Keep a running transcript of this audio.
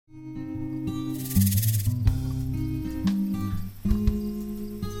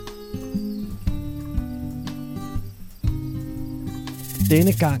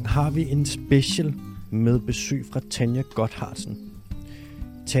Denne gang har vi en special med besøg fra Tanja Gotthardsen.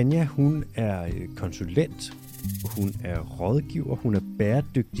 Tanja, hun er konsulent, hun er rådgiver, hun er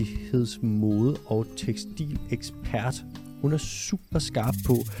bæredygtighedsmode- og tekstilekspert. Hun er super skarp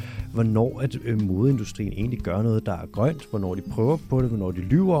på, hvornår at modeindustrien egentlig gør noget, der er grønt, hvornår de prøver på det, hvornår de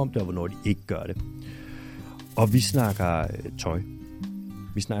lyver om det, og hvornår de ikke gør det. Og vi snakker tøj.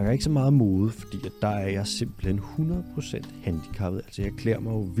 Vi snakker ikke så meget mode, fordi at der er jeg simpelthen 100% handicappet. Altså jeg klæder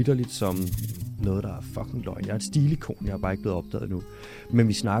mig jo vitterligt som noget, der er fucking løgn. Jeg er et stilikon, jeg er bare ikke blevet opdaget nu. Men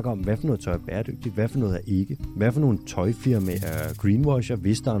vi snakker om, hvad for noget tøj er bæredygtigt, hvad for noget er ikke. Hvad for nogle tøjfirmaer er greenwasher,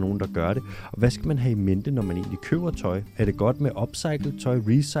 hvis der er nogen, der gør det. Og hvad skal man have i mente, når man egentlig køber tøj? Er det godt med upcycled tøj,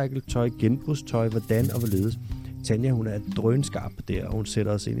 recycled tøj, genbrugstøj, hvordan og hvorledes? Tanja, hun er drønskarp der, og hun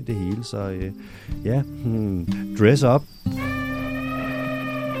sætter os ind i det hele. Så dress up.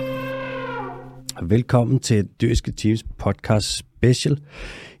 Velkommen til Dyriske Teams podcast special.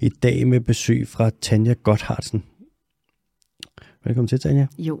 I dag med besøg fra Tanja Gotthardsen. Velkommen til, Tanja.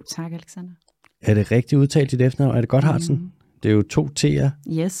 Jo, tak, Alexander. Er det rigtigt udtalt dit efternavn? Er det Gotthardsen? Det er jo 2 T'er.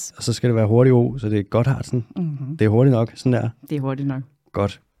 Yes. Og så skal det være hurtigt O, så det er Gotthardsen. Mm-hmm. Det er hurtigt nok, sådan der. Det er hurtigt nok.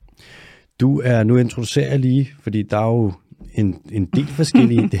 Godt. Nu introducerer jeg lige, fordi der er jo en del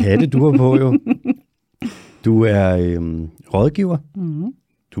forskellige hatte, du har på jo. Du er rådgiver. Mm-hmm.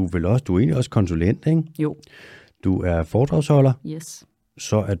 Du er egentlig også konsulent, ikke? Jo. Du er foredragsholder. Yes.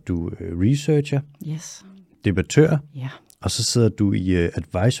 Så er du researcher. Yes. Debattør. Ja. Og så sidder du i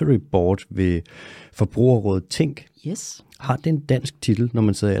advisory board ved Forbrugerrådet Tænk. Yes. Har det en dansk titel, når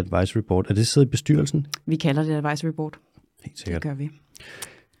man sidder i advisory board? Er det sidder i bestyrelsen? Vi kalder det advisory board. Helt sikkert. Det gør vi.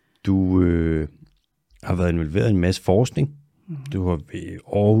 Du har været involveret i en masse forskning. Mm-hmm. Du har ved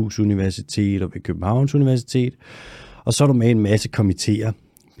Aarhus Universitet og ved Københavns Universitet. Og så er du med i en masse komitéer,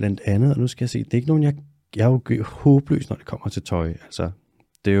 blandt andet. Og nu skal jeg se, det er ikke nogen, jeg er jo håbløs, når det kommer til tøj. Altså,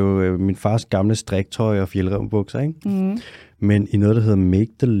 det er jo min fars gamle striktøj og fjeldrevnbukser, ikke? Mm. Men i noget, der hedder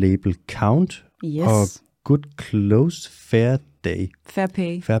Make the Label Count. Yes. Og Good Clothes Fair Day. Fair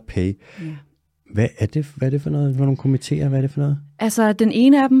Pay. Fair Pay. Yeah. Hvad er det for noget? Nogle komitéer, hvad er det for noget? Altså, den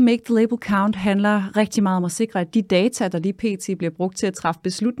ene af dem, Make the Label Count, handler rigtig meget om at sikre, at de data, der lige pt. Bliver brugt til at træffe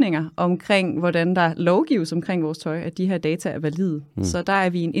beslutninger omkring, hvordan der lovgives omkring vores tøj, at de her data er valide. Så der er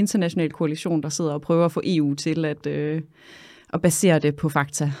vi en international koalition, der sidder og prøver at få EU til at basere det på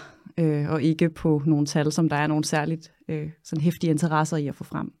fakta, og ikke på nogle tal, som der er nogle særligt sådan heftige interesser i at få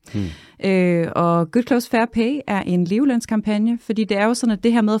frem. Og Good Clothes Fair Pay er en levelønskampagne, fordi det er jo sådan, at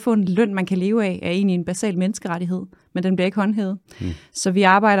det her med at få en løn, man kan leve af, er egentlig en basal menneskerettighed, men den bliver ikke håndhævet. Så vi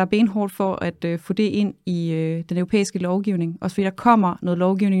arbejder benhårdt for at få det ind i den europæiske lovgivning. Også fordi der kommer noget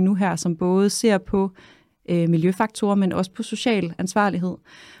lovgivning nu her, som både ser på miljøfaktorer, men også på social ansvarlighed.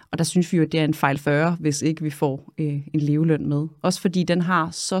 Og der synes vi jo, at det er en fejl 40, hvis ikke vi får en leveløn med. Også fordi den har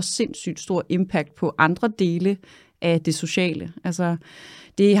så sindssygt stor impact på andre dele af det sociale. Altså,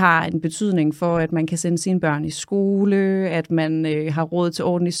 det har en betydning for, at man kan sende sine børn i skole, at man har råd til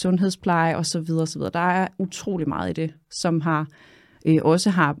ordentlig sundhedspleje osv. osv. Der er utrolig meget i det, som også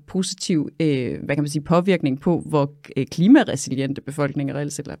har positiv påvirkning på, hvor klimaresiliente befolkninger er,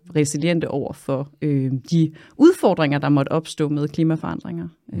 eller resiliente over for de udfordringer, der måtte opstå med klimaforandringer.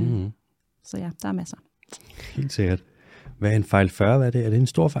 Så ja, der er masser. Helt sikkert. Hvad er en fejl 40? Hvad er det? Er det en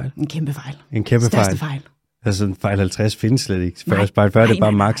stor fejl? En kæmpe fejl. En kæmpe Største fejl. Altså en fejl 50 findes slet ikke. Fejl 40 det er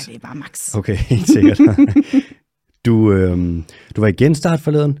bare max. Nej, det er bare max. Okay, helt sikkert. Du var i Genstart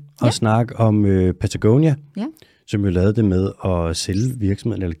forleden og snakke om Patagonia, som jo lavede det med at sælge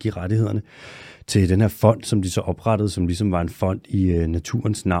virksomheden eller give rettighederne til den her fond, som de så oprettede, som ligesom var en fond i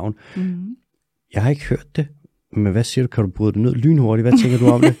naturens navn. Mm-hmm. Jeg har ikke hørt det, men hvad siger du? Kan du bryde det ned lynhurtigt? Hvad tænker du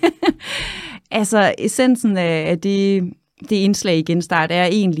om det? Altså, essensen af det indslag i Genstart er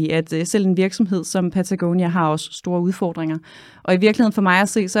egentlig, at selv en virksomhed som Patagonia har også store udfordringer. Og i virkeligheden for mig at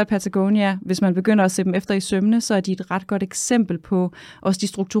se, så er Patagonia, hvis man begynder at se dem efter i sømmene, så er de et ret godt eksempel på også de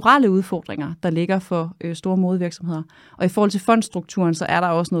strukturelle udfordringer, der ligger for store modevirksomheder. Og i forhold til fondstrukturen, så er der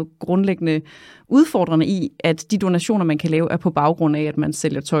også noget grundlæggende udfordrende i, at de donationer, man kan lave, er på baggrund af, at man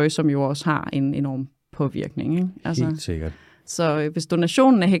sælger tøj, som jo også har en enorm påvirkning. Ikke? Altså, helt sikkert. Så hvis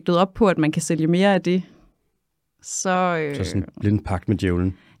donationen er hægtet op på, at man kan sælge mere af det, så sådan lidt en pagt med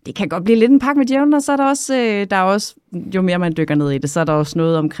djævlen. Det kan godt blive lidt en pakke med djævlen, og så er der også, jo mere man dykker ned i det, så er der også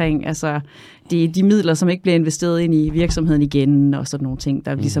noget omkring, altså de midler, som ikke bliver investeret ind i virksomheden igen, og sådan nogle ting,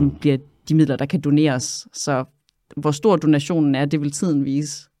 der ligesom bliver de midler, der kan doneres. Så hvor stor donationen er, det vil tiden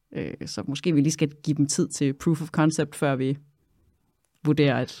vise. Så måske vi lige skal give dem tid til proof of concept, før vi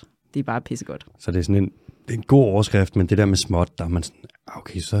vurderer, at det er bare pissegodt. Så det er sådan en god overskrift, men det der med småt, der er man sådan,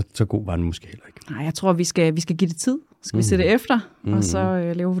 okay, så god var den måske heller ikke. Nej, jeg tror, vi skal give det tid. skal vi se det efter, og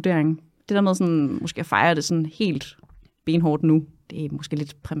så lave vurderingen. Det der med sådan, måske at fejre det sådan helt benhårdt nu, det er måske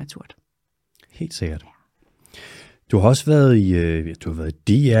lidt præmaturt. Helt sikkert. Du har også været i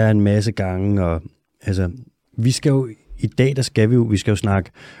DR en masse gange, og altså, vi skal jo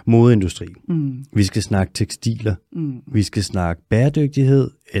snakke modeindustri. Vi skal snakke tekstiler. Vi skal snakke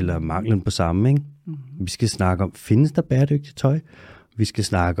bæredygtighed, eller manglen på samme, ikke? Vi skal snakke om, findes der bæredygtigt tøj? Vi skal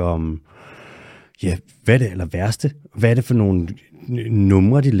snakke om, hvad er det aller værste? Hvad er det for nogle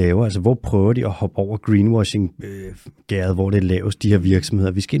numre, de laver? Altså, hvor prøver de at hoppe over greenwashing-gæret, hvor det er lavest, de her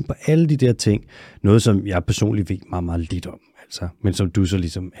virksomheder? Vi skal ind på alle de der ting. Noget, som jeg personligt ved meget, meget lidt om, altså, men som du så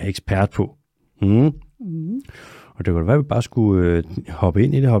ligesom er ekspert på. Og det kunne være, at vi bare skulle hoppe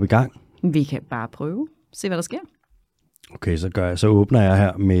ind i det, hoppe i gang. Vi kan bare prøve. Se, hvad der sker. Okay, så åbner jeg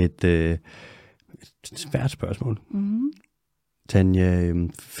her med et svært spørgsmål. Tanja,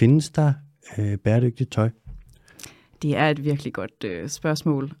 findes der bæredygtigt tøj? Det er et virkelig godt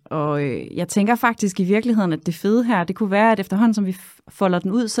spørgsmål, og jeg tænker faktisk i virkeligheden, at det fede her, det kunne være, at efterhånden som vi folder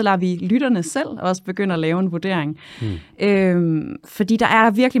den ud, så lader vi lytterne selv også begynde at lave en vurdering. Fordi der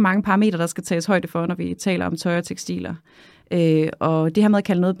er virkelig mange parametre, der skal tages højde for, når vi taler om tøj og tekstiler. Og det her med at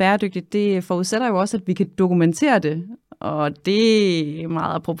kalde noget bæredygtigt, det forudsætter jo også, at vi kan dokumentere det, og det er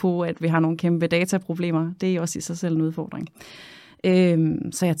meget apropos, at vi har nogle kæmpe dataproblemer. Det er også i sig selv en udfordring.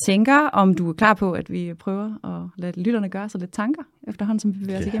 Så jeg tænker, om du er klar på, at vi prøver at lade lytterne gøre sig lidt tanker, efterhånden som vi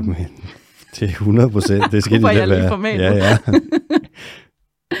bevæger os igennem. Men det er 100%. Det skal de da være. Ja.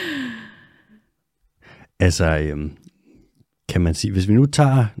 Altså, kan man sige, hvis vi nu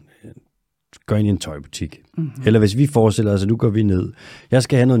går ind i en tøjbutik, eller hvis vi forestiller os, at nu går vi ned, jeg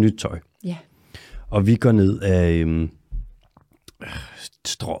skal have noget nyt tøj, og vi går ned af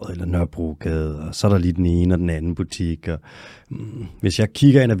Strøget eller Nørrebrogade, og så er der lige den ene og den anden butik, og hvis jeg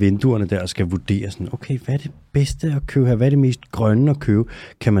kigger ind ad vinduerne der og skal vurdere sådan, okay, hvad er det bedste at købe her, hvad er det mest grønne at købe,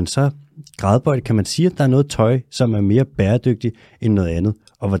 kan man så gradbøjt, kan man sige, at der er noget tøj, som er mere bæredygtigt end noget andet,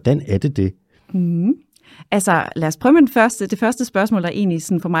 og hvordan er det? Altså, lad os prøve med det første spørgsmål, der egentlig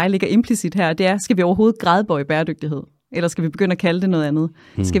sådan for mig ligger implicit her, det er, skal vi overhovedet gradbøje bæredygtighed? Eller skal vi begynde at kalde det noget andet?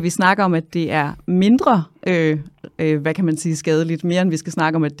 Skal vi snakke om, at det er mindre, hvad kan man sige, skadeligt, mere end vi skal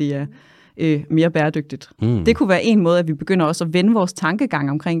snakke om, at det er mere bæredygtigt? Det kunne være en måde, at vi begynder også at vende vores tankegang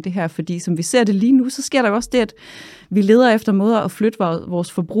omkring det her, fordi som vi ser det lige nu, så sker der jo også det, at vi leder efter måder at flytte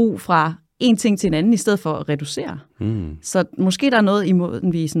vores forbrug fra en ting til en anden, i stedet for at reducere. Så måske der er noget i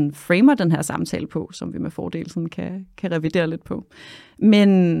måden, vi sådan framer den her samtale på, som vi med fordel sådan kan revidere lidt på.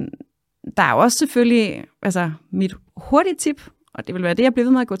 Men der er også selvfølgelig, altså mit hurtige tip, og det vil være det, jeg bliver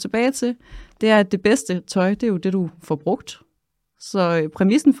ved med at gå tilbage til, det er, at det bedste tøj, det er jo det, du får brugt. Så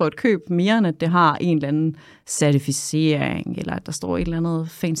præmissen for et køb, mere end at det har en eller anden certificering, eller at der står et eller andet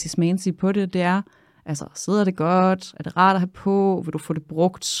fancy-smancy på det, det er, altså sidder det godt, er det rart at have på, vil du få det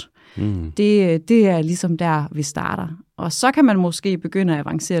brugt? Det er ligesom der, vi starter. Og så kan man måske begynde at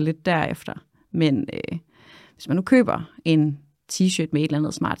avancere lidt derefter. Men hvis man nu køber en t-shirt med et eller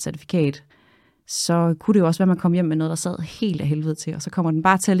andet smart certifikat, så kunne det jo også være, at man kom hjem med noget, der sad helt af helvede til, og så kommer den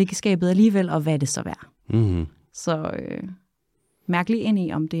bare til at ligge i skabet alligevel, og hvad er det så værd? Så mærk lige ind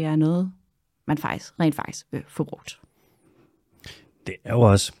i, om det er noget, man rent faktisk vil få brugt. Det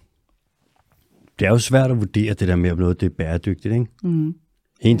er jo svært at vurdere det der med, om noget det er bæredygtigt, ikke?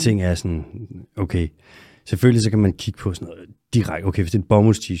 En ting er sådan, okay, selvfølgelig så kan man kigge på sådan noget direkte, okay, hvis det er en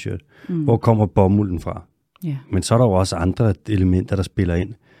bomulds t-shirt, hvor kommer bomulden fra? Men så er der jo også andre elementer, der spiller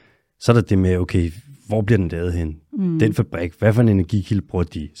ind. Så er der det med, okay, hvor bliver den lavet hen? Den fabrik, hvad for en energikilde bruger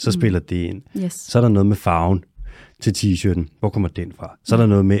de? Så spiller det ind. Så er der noget med farven til t-shirten. Hvor kommer den fra? Så er der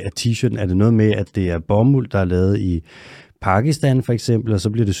noget med, at t-shirten, er det noget med, at det er bomuld, der er lavet i Pakistan for eksempel, og så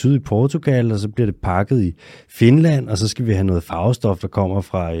bliver det syet i Portugal, og så bliver det pakket i Finland, og så skal vi have noget farvestof, der kommer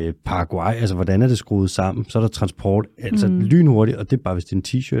fra Paraguay. Altså, hvordan er det skruet sammen? Så er der transport, altså lynhurtigt, og det er bare, hvis det er en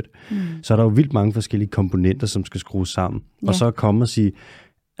t-shirt. Så er der jo vildt mange forskellige komponenter, som skal skrues sammen. Og så komme og sige,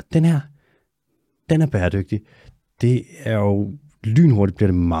 at den er bæredygtig. Det er jo lynhurtigt,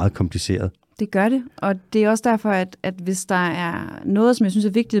 bliver det meget kompliceret. Det gør det, og det er også derfor, at hvis der er noget, som jeg synes er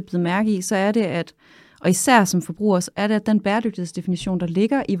vigtigt at blive mærke i, så er det, at og især som forbrugere, er det, at den bæredygtighedsdefinition, der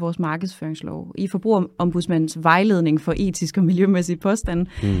ligger i vores markedsføringslov, i Forbrugerombudsmandens vejledning for etisk og miljømæssige påstande,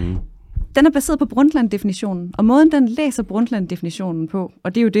 den er baseret på Brundtland-definitionen, og måden, den læser Brundtland-definitionen på,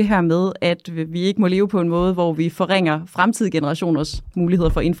 og det er jo det her med, at vi ikke må leve på en måde, hvor vi forringer fremtidige generationers muligheder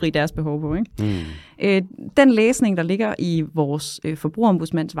for at indfri deres behov på. Ikke? Den læsning, der ligger i vores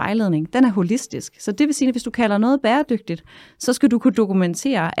Forbrugerombudsmands vejledning, den er holistisk. Så det vil sige, at hvis du kalder noget bæredygtigt, så skal du kunne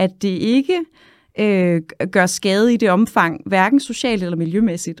dokumentere, at det ikke gør skade i det omfang, hverken socialt eller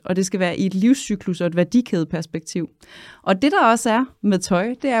miljømæssigt, og det skal være i et livscyklus og et værdikædeperspektiv. Og det der også er med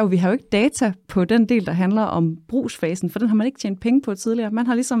tøj, det er jo, vi har jo ikke data på den del, der handler om brugsfasen, for den har man ikke tjent penge på tidligere. Man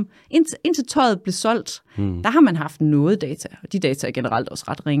har ligesom, indtil tøjet blev solgt, der har man haft noget data, og de data er generelt også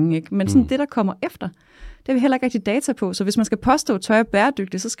ret ringe, ikke? Men sådan det, der kommer efter, det har vi heller ikke rigtig data på, så hvis man skal påstå, at tøj er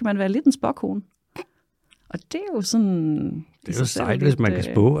bæredygtigt, så skal man være lidt en spåkone. Og det er jo sådan... Det er jo sejt, hvis man kan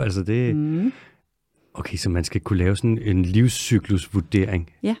spå, altså det... Okay, så man skal kunne lave sådan en livscyklusvurdering.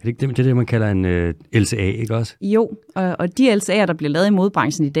 Ja. Er det ikke det, man kalder en LCA, ikke også? Jo, og de LCA'er, der bliver lavet i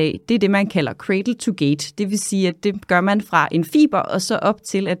modebranchen i dag, det er det, man kalder cradle to gate. Det vil sige, at det gør man fra en fiber, og så op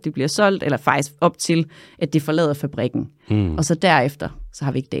til, at det bliver solgt, eller faktisk op til, at det forlader fabrikken. Og så derefter, så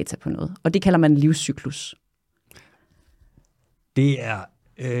har vi ikke data på noget. Og det kalder man livscyklus. Det er...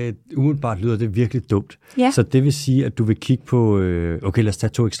 umiddelbart lyder det virkelig dumt. Ja. Så det vil sige, at du vil kigge på... okay, lad os tage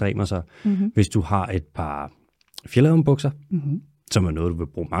 2 ekstremer så. Hvis du har et par fjeldhavnbukser, som er noget, du vil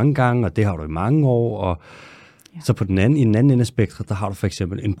bruge mange gange, og det har du i mange år, og så på i den anden ende af spektret, der har du for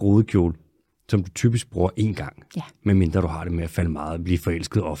eksempel en brudekjole, som du typisk bruger 1 gang. Ja. Medmindre du har det med at falde meget, blive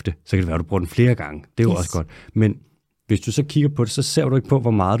forelsket ofte, så kan det være, at du bruger den flere gange. Det er jo også godt. Men hvis du så kigger på det, så ser du ikke på,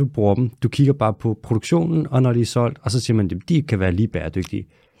 hvor meget du bruger dem. Du kigger bare på produktionen, og når de er solgt, og så siger man, at de kan være lige bæredygtige.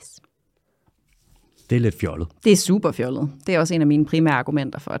 Yes. Det er lidt fjollet. Det er super fjollet. Det er også en af mine primære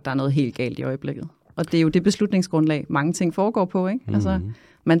argumenter for, at der er noget helt galt i øjeblikket. Og det er jo det beslutningsgrundlag, mange ting foregår på, ikke? Altså,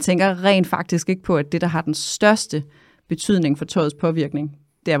 man tænker rent faktisk ikke på, at det, der har den største betydning for tøjets påvirkning,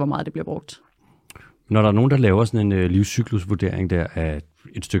 det er, hvor meget det bliver brugt. Når der er nogen, der laver sådan en livscyklusvurdering der af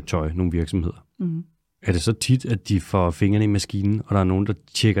et stykke tøj, nogle virksomheder, er det så tit, at de får fingrene i maskinen, og der er nogen, der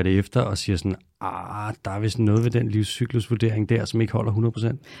tjekker det efter og siger sådan, der er vist noget ved den livscyklusvurdering der, som ikke holder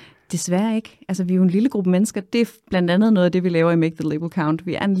 100%? Desværre ikke. Altså, vi er jo en lille gruppe mennesker. Det er blandt andet noget af det, vi laver i Make the Label Count.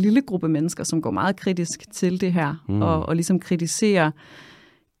 Vi er en lille gruppe mennesker, som går meget kritisk til det her, og ligesom kritiserer,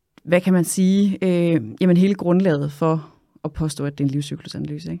 hvad kan man sige, jamen hele grundlaget for at påstå, at det er en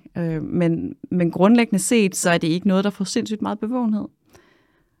livscyklusanalyse, ikke? Men grundlæggende set, så er det ikke noget, der får sindssygt meget bevågenhed.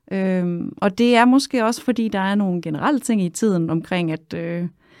 Og det er måske også, fordi der er nogle generelle ting i tiden omkring, at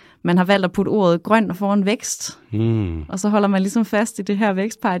man har valgt at putte ordet grøn foran vækst, og så holder man ligesom fast i det her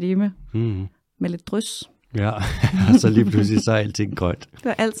vækstparadigme med lidt drys. Ja, og så lige pludselig så er alting grønt. Det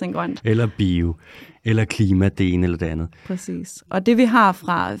er alting grønt. Eller bio, eller klima, det ene eller det andet. Præcis. Og det vi har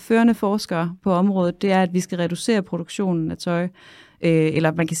fra førende forskere på området, det er, at vi skal reducere produktionen af tøj,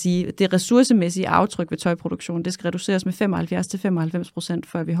 eller man kan sige, det ressourcemæssige aftryk ved tøjproduktion, det skal reduceres med 75-95%,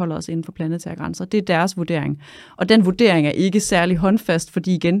 før vi holder os inden for planetære grænser. Det er deres vurdering. Og den vurdering er ikke særlig håndfast,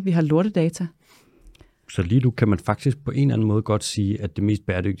 fordi igen, vi har lortedata. Så lige nu kan man faktisk på en eller anden måde godt sige, at det mest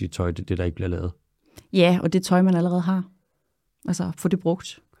bæredygtige tøj, det er det, der ikke bliver lavet. Ja, og det tøj, man allerede har. Altså, få det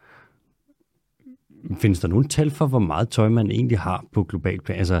brugt. Findes der nogen tal for, hvor meget tøj, man egentlig har på globalt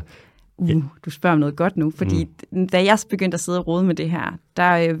plan? Altså, du spørger om noget godt nu, fordi da jeg begyndte at sidde og rode med det her,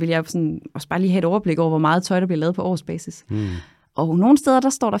 der vil jeg sådan, også bare lige have et overblik over, hvor meget tøj, der bliver lavet på årsbasis. Og nogle steder, der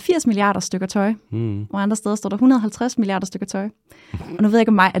står der 80 milliarder stykker tøj, og andre steder står der 150 milliarder stykker tøj. Og nu ved jeg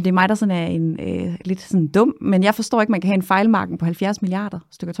ikke, at det er mig, der sådan er en, lidt sådan dum, men jeg forstår ikke, at man kan have en fejlmarken på 70 milliarder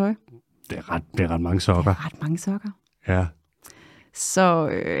stykker tøj. Det er ret mange sokker. Det er ret mange sokker. Ja. Så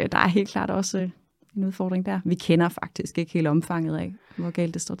der er helt klart også en udfordring der. Vi kender faktisk ikke helt omfanget af, hvor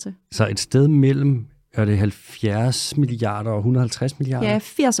galt det står til. Så et sted mellem, er det 70 milliarder og 150 milliarder? Ja,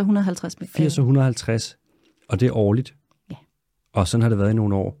 80 og 150 milliarder. 80 og 150, og det er årligt? Ja. Og sådan har det været i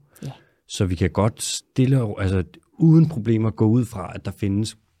nogle år? Ja. Så vi kan godt stille, altså uden problemer gå ud fra, at der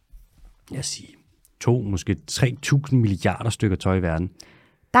findes, jeg siger, 2, måske 3.000 milliarder stykker tøj i verden.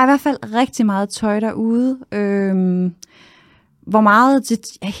 Der er i hvert fald rigtig meget tøj derude. Hvor meget,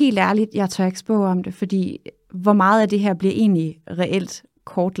 helt ærligt, jeg tør ikke spå om det, fordi hvor meget af det her bliver egentlig reelt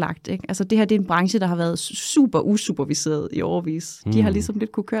kortlagt, ikke? Altså det her, det er en branche, der har været super usuperviseret i årevis. De har ligesom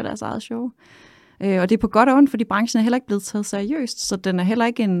lidt kunne køre deres eget show. Og det er på godt og ondt, fordi branchen er heller ikke blevet taget seriøst, så den har heller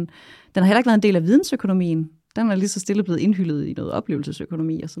ikke været en del af vidensøkonomien. Den er lige så stille blevet indhyllet i noget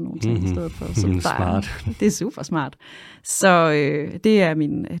oplevelsesøkonomi og sådan nogle ting i stedet for. Så smart. Det er super smart. Så det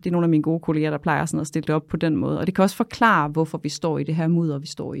er nogle af mine gode kolleger, der plejer sådan at stille det op på den måde. Og det kan også forklare, hvorfor vi står i det her mudder, vi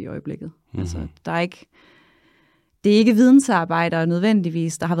står i øjeblikket. Altså, det er ikke vidensarbejdere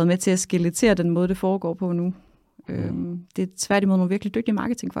nødvendigvis, der har været med til at skeletere den måde, det foregår på nu. Det er tværtimod nogle virkelig dygtige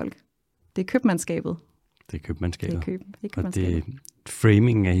marketingfolk. Det er købmandskabet. Det er købmandskabet. Og det er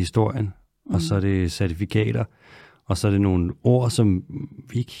framingen af historien. Og så er det certifikater, og så er det nogle ord, som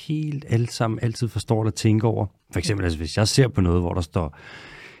vi ikke helt alle sammen altid forstår at tænke over. For eksempel, altså, hvis jeg ser på noget, hvor der står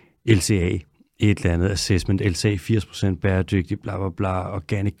LCA, et eller andet assessment, LCA 80% bæredygtig, bla bla bla,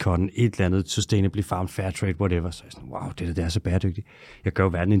 organic cotton, et eller andet sustainably farmed, fair trade, whatever. Så jeg sådan, wow, det er så bæredygtigt. Jeg gør jo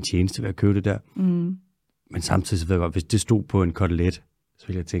verden en tjeneste ved at købe det der. Men samtidig så ved jeg godt, hvis det stod på en kotelet, så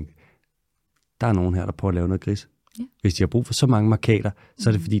ville jeg tænke, der er nogen her, der prøver at lave noget gris. Ja. Hvis de har brug for så mange markader, så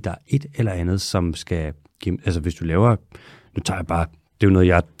er det fordi, der er et eller andet, som skal... Altså hvis du laver... Nu tager jeg bare... Det er jo noget,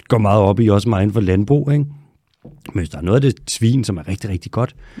 jeg går meget op i, også meget inden for landbrug, ikke? Men hvis der er noget af det svin, som er rigtig, rigtig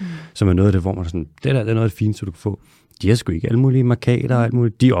godt, som er noget af det, hvor man er sådan, det er noget af det fine, så du kan få. De har sgu ikke alle mulige markader og alt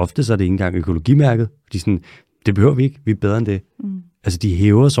muligt. De ofte så er det ikke engang økologimærket. De sådan, det behøver vi ikke, vi er bedre end det. Altså de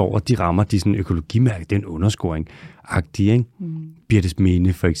hæver sig over, de rammer, de sådan økologimærket, det er en underscoring-agtig, ikke? Birtes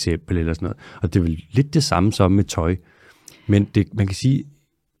Minde for eksempel, eller sådan noget. Og det er vel lidt det samme som med tøj. Men det, man kan sige,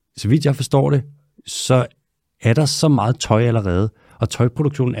 så vidt jeg forstår det, så er der så meget tøj allerede, og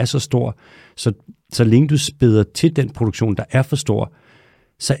tøjproduktionen er så stor, så længe du spæder til den produktion, der er for stor,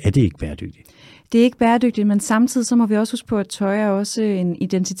 så er det ikke bæredygtigt. Det er ikke bæredygtigt, men samtidig så må vi også huske på, at tøj er også en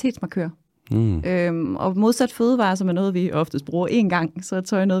identitetsmarkør. Og modsat fødevarer, som er noget, vi oftest bruger én gang, så er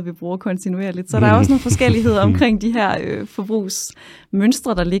tøj noget, vi bruger kontinuerligt. Så der er også nogle forskelligheder omkring de her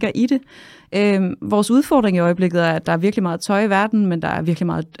forbrugsmønstre, der ligger i det. Vores udfordring i øjeblikket er, at der er virkelig meget tøj i verden, men der er virkelig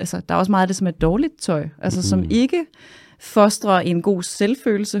meget, altså der er også meget af det, som er dårligt tøj, altså som ikke fostrer en god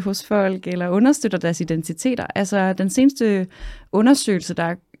selvfølelse hos folk, eller understøtter deres identiteter. Altså den seneste undersøgelse,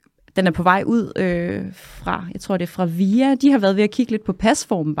 den er på vej ud fra, jeg tror det er fra VIA, de har været ved at kigge lidt på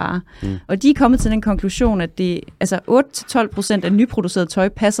pasformen bare, og de er kommet til den konklusion, at det, altså 8-12% af nyproduceret tøj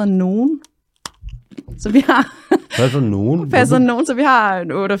passer nogen. Så vi har passer nogen, så vi har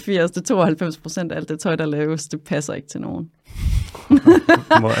 88-92% af alt det tøj, der laves, det passer ikke til nogen.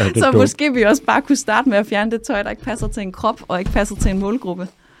 Så måske vi også bare kunne starte med at fjerne det tøj, der ikke passer til en krop, og ikke passer til en målgruppe.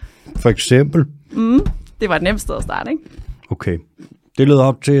 For eksempel? Det var et nemt sted at starte, ikke? Okay. Det leder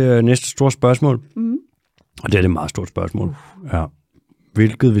op til næste store spørgsmål. Og det er et meget stort spørgsmål. Ja.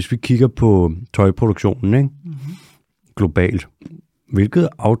 Hvilket, hvis vi kigger på tøjproduktionen, ikke? Globalt, hvilket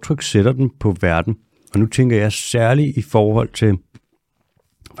aftryk sætter den på verden? Og nu tænker jeg særligt i forhold til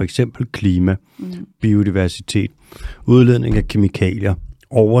for eksempel klima, biodiversitet, udledning af kemikalier,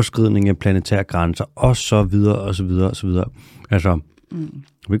 overskridning af planetære grænser, og så videre, og så videre, og så videre. Altså,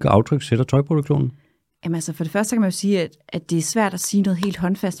 hvilket aftryk sætter tøjproduktionen? Jamen altså, for det første kan man jo sige, at det er svært at sige noget helt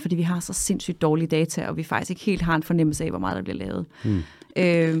håndfast, fordi vi har så sindssygt dårlige data, og vi faktisk ikke helt har en fornemmelse af, hvor meget der bliver lavet.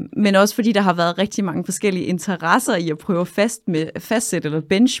 Men også fordi der har været rigtig mange forskellige interesser i at prøve at fastsætte eller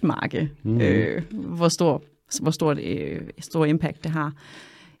benchmarke, hvor stor impact det har.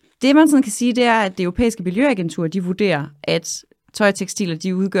 Det man sådan kan sige, det er, at det europæiske miljøagentur, de vurderer, at tøj og tekstiler,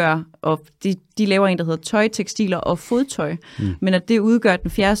 de udgør, og de laver en, der hedder tøj, tekstiler og fodtøj, men at det udgør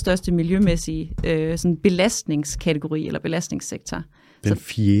den fjerde største miljømæssige sådan belastningskategori eller belastningssektor. Den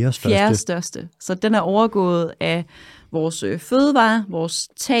fjerde største. Så den er overgået af vores fødevarer, vores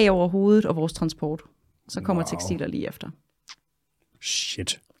tag over hovedet og vores transport. Så kommer tekstiler lige efter.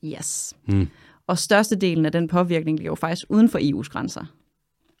 Shit. Yes. Og størstedelen af den påvirkning ligger jo faktisk uden for EU's grænser.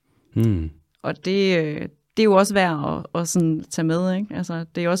 Og det er jo også værd at sådan tage med, ikke? Altså,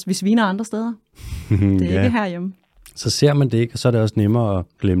 det er også, vi sviner andre steder. Det er ikke herhjemme. Så ser man det ikke, og så er det også nemmere at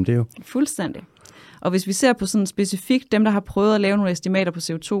glemme det jo. Fuldstændig. Og hvis vi ser på sådan specifikt dem, der har prøvet at lave nogle estimater på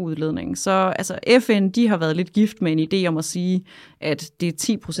CO2-udledningen, så altså FN, de har været lidt gift med en idé om at sige, at det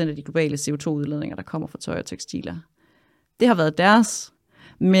er 10% af de globale CO2-udledninger, der kommer fra tøj og tekstiler. Det har været deres,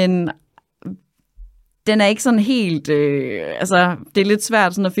 men den er ikke sådan helt, altså det er lidt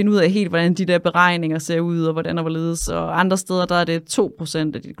svært sådan at finde ud af helt, hvordan de der beregninger ser ud, og hvordan og hvorledes, og andre steder, der er det 2%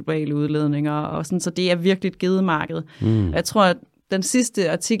 af de globale udledninger, og sådan, så det er virkelig et gedemarked. Jeg tror, at den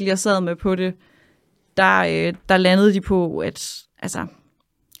sidste artikel, jeg sad med på det, der landede de på, at altså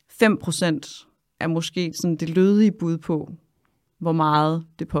 5% er måske sådan det lødige bud på, hvor meget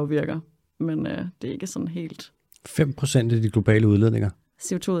det påvirker, men det er ikke sådan helt. 5% af de globale udledninger?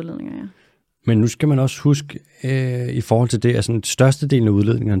 CO2-udledninger, ja. Men nu skal man også huske, i forhold til det, at sådan, størstedelen af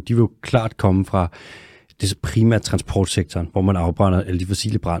udledningerne, de vil jo klart komme fra det så primært transportsektoren, hvor man afbrænder alle de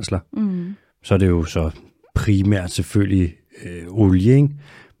fossile brændsler. Så er det jo så primært selvfølgelig olie, ikke?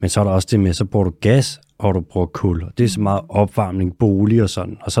 Men så er der også det med, så bruger du gas, og du bruger kul. Og det er så meget opvarmning, bolig og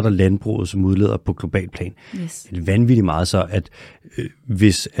sådan. Og så er der landbruget, som udleder på global plan. Yes. Det er vanvittigt meget så, at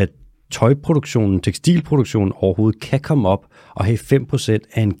hvis at tøjproduktionen, tekstilproduktionen overhovedet kan komme op og have 5%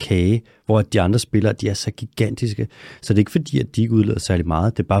 af en kage, hvor de andre spillere, de er så gigantiske. Så det er ikke fordi, at de ikke udleder særlig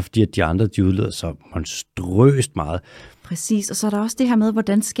meget. Det er bare fordi, at de andre, de udleder så monstrøst meget. Præcis, og så er der også det her med,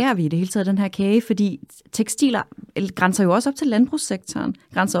 hvordan skærer vi i det hele taget den her kage, fordi tekstiler grænser jo også op til landbrugssektoren,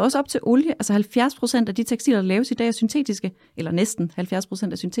 grænser også op til olie, altså 70% af de tekstiler, der laves i dag er syntetiske, eller næsten 70%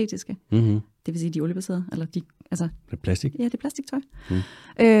 er syntetiske. Mm-hmm. Det vil sige, de er oliebaserede, eller de, altså... Det er plastik? Ja, det er plastiktøj.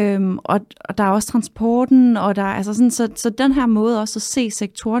 Og der er også transporten, og der er altså sådan, så den her måde også at se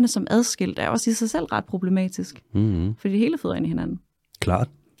sektorerne som adskilt, er også i sig selv ret problematisk, fordi det hele føder ind i hinanden. Klart.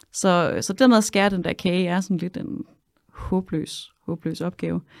 Så det med at skære den der kage er sådan lidt en håbløs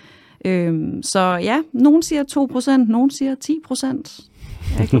opgave. Så ja, nogen siger 2%, nogen siger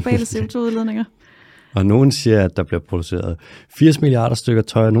 10% af globale CO2-udledninger. Og nogen siger, at der bliver produceret 80 milliarder stykker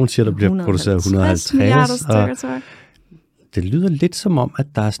tøj, og nogen siger, at der bliver produceret 150 milliarder stykker tøj. Det lyder lidt som om, at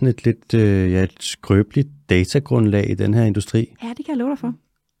der er sådan et skrøbeligt datagrundlag i den her industri. Ja, det kan jeg love dig for.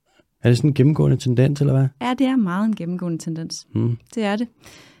 Er det sådan en gennemgående tendens, eller hvad? Ja, det er meget en gennemgående tendens. Det er det.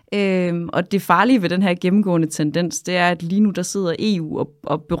 Og det farlige ved den her gennemgående tendens, det er, at lige nu der sidder EU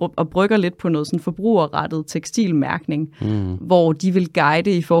og brygger lidt på noget sådan forbrugerrettet tekstilmærkning, hvor de vil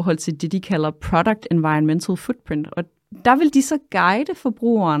guide i forhold til det, de kalder Product Environmental Footprint. Og der vil de så guide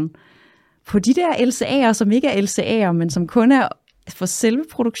forbrugeren på de der LCA'er, som ikke er LCA'er, men som kun er for selve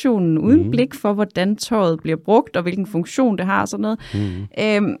produktionen, uden blik for, hvordan tøjet bliver brugt, og hvilken funktion det har og sådan noget.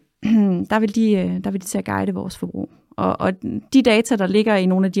 Der vil de til at guide vores forbrug. Og de data, der ligger i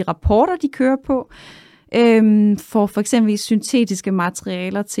nogle af de rapporter, de kører på, får for eksempel syntetiske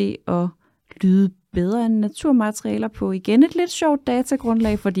materialer til at lyde bedre end naturmaterialer på igen et lidt sjovt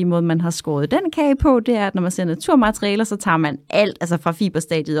datagrundlag, fordi måden man har skåret den kage på, det er, at når man ser naturmaterialer, så tager man alt, altså fra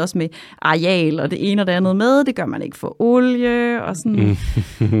fiberstadiet, også med areal og det ene og det andet med. Det gør man ikke for olie og sådan.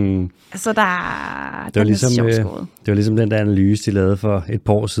 Så det var ligesom den der analyse, de lavede for et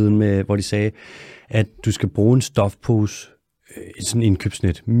par år siden, hvor de sagde, at du skal bruge en stofpose, sådan en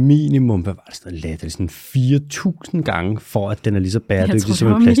indkøbsnet, minimum, hvad var det sådan noget, sådan 4.000 gange, for at den er lige så bæredygtig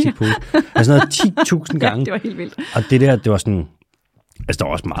som en plastikpose. Altså noget 10.000 gange. Ja, det var helt vildt. Og det der, det var sådan, altså der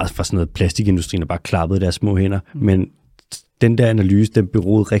var også meget fra sådan noget plastikindustrien, der bare klappede deres små hænder, men den der analyse, den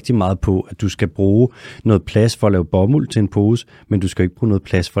beroede rigtig meget på, at du skal bruge noget plads for at lave bomuld til en pose, men du skal ikke bruge noget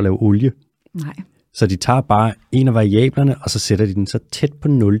plads for at lave olie. Nej. Så de tager bare en af variablerne, og så sætter de den så tæt på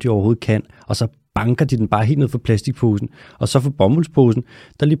 0, de overhovedet kan, og så banker de den bare helt ned for plastikposen. Og så for bomuldsposen,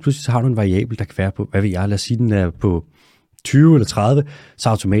 der lige pludselig så har du en variabel, der kan være på, hvad ved jeg, lad os sige, den er på 20 eller 30, så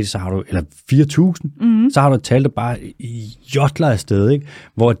automatisk så har du, eller 4.000, så har du et tal, der bare jotler afsted, ikke?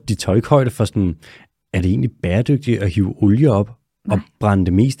 Hvor de tager ikke højde for sådan, er det egentlig bæredygtigt at hive olie op og brænde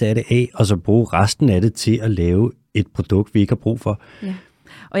det meste af det af, og så bruge resten af det til at lave et produkt, vi ikke har brug for. Ja.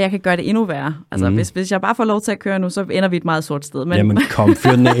 Og jeg kan gøre det endnu værre. Altså, hvis jeg bare får lov til at køre nu, så ender vi et meget sort sted. Men... Jamen kom,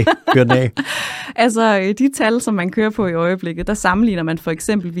 fyr den af. Altså, de tal, som man kører på i øjeblikket, der sammenligner man for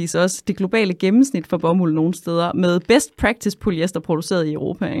eksempelvis også det globale gennemsnit for bomuld nogle steder med best practice polyester produceret i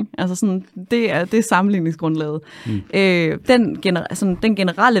Europa. Ikke? Altså, sådan, det er sammenligningsgrundlaget. Den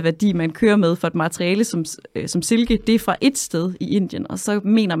generelle værdi, man kører med for et materiale som silke, det er fra et sted i Indien, og så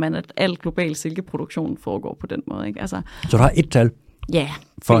mener man, at al global silkeproduktion foregår på den måde. Ikke? Altså, så du har et tal? Ja.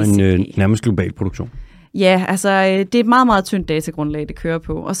 For en nærmest global produktion? Ja, altså det er et meget, meget tyndt datagrundlag, det kører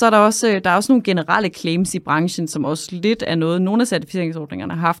på. Og så er der også nogle generelle claims i branchen, som også lidt er noget, nogle af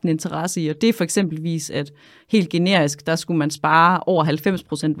certificeringsordningerne har haft en interesse i, og det er for eksempelvis, at helt generisk, der skulle man spare over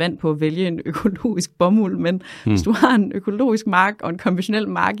 90% vand på at vælge en økologisk bomuld, men hvis du har en økologisk mark og en konventionel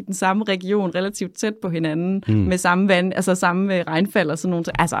mark i den samme region, relativt tæt på hinanden, med samme vand, altså samme regnfald og sådan noget,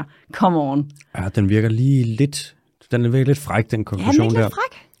 altså come on. Ja, den virker lige lidt... Den er virkelig lidt fræk, den konklusion der. Ja, den er lidt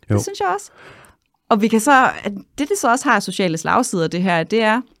fræk. Det synes jeg også. Og vi kan så, det så også har sociale slagsider, det her, det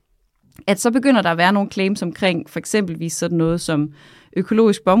er, at så begynder der at være nogle claims omkring, for eksempelvis sådan noget som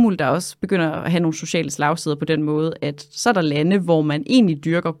økologisk bomuld, der også begynder at have nogle sociale slagsider på den måde, at så er der lande, hvor man egentlig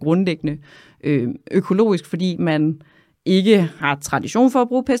dyrker grundlæggende økologisk, fordi man ikke har tradition for at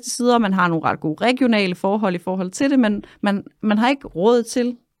bruge pesticider, man har nogle ret gode regionale forhold i forhold til det, men man har ikke råd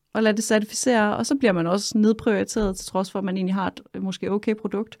til og lade det certificere, og så bliver man også nedprioriteret, til trods for, at man egentlig har et måske okay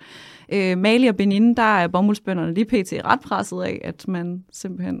produkt. Mali og Benin, der er bomuldsbønderne lige pt. Ret presset af, at man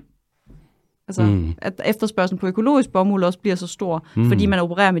simpelthen, altså at efterspørgselen på økologisk bomuld også bliver så stor, fordi man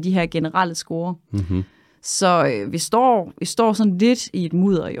opererer med de her generelle score. Så vi står sådan lidt i et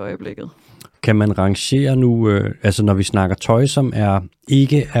mudder i øjeblikket. Kan man rangere nu, altså når vi snakker tøj, som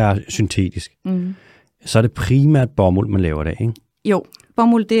ikke er syntetisk, så er det primært bomuld, man laver det, ikke? Jo,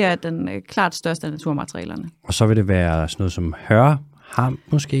 bomuld, det er den klart største af naturmaterialerne. Og så vil det være sådan noget som ham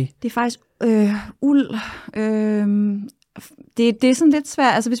måske? Det er faktisk uld. Det er sådan lidt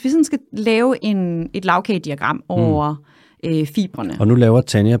svært. Altså hvis vi sådan skal lave et lavkagediagram over fibrene. Og nu laver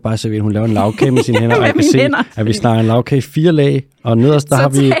Tanja bare så hun laver en lavkage med sine hænder, og jeg kan se, at vi snakker en lavkage i 4 lag, og nederst der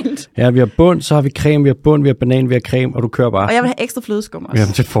har vi har bund, så har vi creme, vi har bund, vi har banan, vi har creme, og du kører bare. Og jeg vil have ekstra flødeskum også.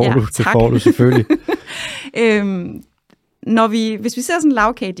 Jamen, det får du selvfølgelig. Hvis vi ser sådan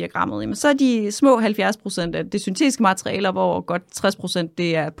lavkagediagrammet, så er de små 70% af det syntetiske materialer, hvor godt 60%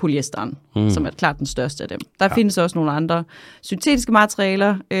 det er polyesteren, som er klart den største af dem. Der findes også nogle andre syntetiske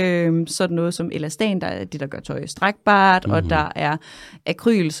materialer, sådan noget som elastan, der er det, der gør tøj strækbart, og der er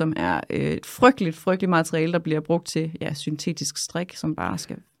akryl, som er et frygteligt materiale, der bliver brugt til syntetisk strik, som bare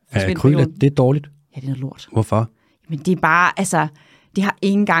skal forsvinde. Akryl, det er dårligt? Ja, det er lort. Hvorfor? Men det er bare, det har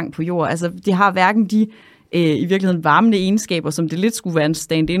ingen gang på jord. Det har hverken de i virkeligheden varmende egenskaber, som det lidt skulle være en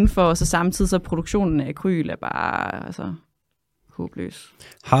stand-in for, og så samtidig så produktionen af akryl er bare håbløs.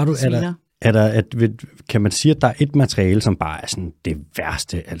 Har du, kan man sige, at der er et materiale, som bare er sådan det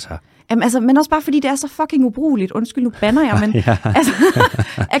værste, altså? Jamen, men også bare fordi det er så fucking ubrugeligt. Undskyld, nu bander jeg, men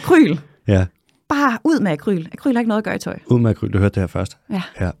akryl. Ja. Bare ud med akryl. Akryl har ikke noget at gøre i tøj. Ud med akryl, du hørte det her først.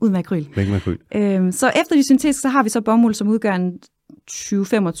 Ja. Ud med akryl. Væk med akryl. Så efter de syntetiske, så har vi så bomuld, som udgør en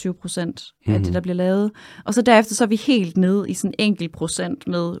 20-25% af det, der bliver lavet. Og så derefter så er vi helt nede i sådan enkelt procent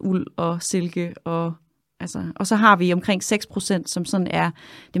med uld og silke. Og så har vi omkring 6%, som sådan er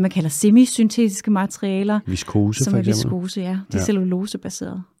det, man kalder semisyntetiske materialer. Viskose som for er eksempel. Viskose, ja. Det er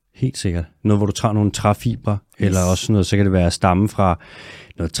cellulosebaseret. Helt sikkert. Noget, hvor du tager nogle træfibre, eller også noget, så kan det være stamme fra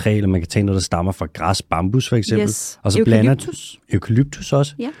noget træ, eller man kan tage noget, der stammer fra græs, bambus for eksempel. Yes. Og så eukalyptus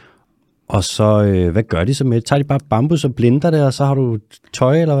også. Ja. Og så, hvad gør de så med det? Tager de bare bambus og blinder det, og så har du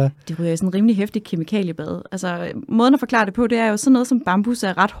tøj, eller hvad? Det ryger i sådan en rimelig hæftig kemikaliebad. Måden at forklare det på, det er jo sådan noget som bambus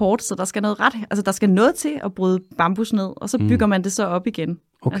er ret hårdt, så der skal noget til at bryde bambus ned, og så bygger man det så op igen.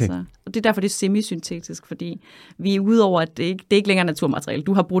 Okay. Og det er derfor, det er semisyntetisk, fordi vi er ude over, at det er ikke længere naturmateriale.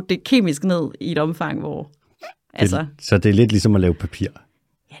 Du har brudt det kemisk ned i et omfang, hvor... Så det er lidt ligesom at lave papir?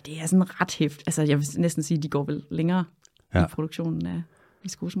 Ja, det er sådan ret hæftigt. Jeg vil næsten sige, at de går vel længere i produktionen af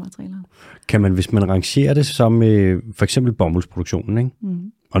viskosematerialer. Kan man, hvis man rangerer det som for eksempel bomuldsproduktionen, ikke?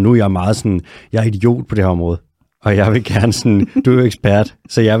 Og nu er jeg meget sådan, jeg er idiot på det her område, og jeg vil gerne sådan, du er jo ekspert,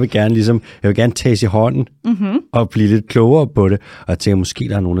 så jeg vil gerne tages i hånden og blive lidt klogere på det. Og jeg tænker, måske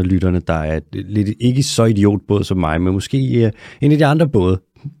der er nogle af lytterne, der er lidt ikke så idiotbåd som mig, men måske en af de andre både.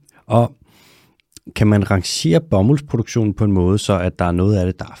 Og kan man rangere bomuldsproduktionen på en måde, så at der er noget af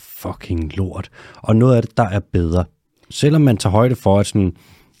det, der er fucking lort, og noget af det, der er bedre? Selvom man tager højde for, at sådan,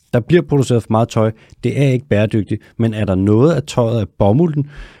 der bliver produceret for meget tøj, det er ikke bæredygtigt, men er der noget af tøjet af bomulden,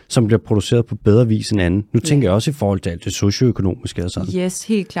 som bliver produceret på bedre vis end anden? Nu tænker jeg også i forhold til alt det socioøkonomiske og sådan. Yes,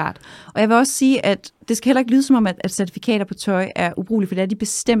 helt klart. Og jeg vil også sige, at det skal heller ikke lyde som om, at certifikater på tøj er ubrugelige, for det er de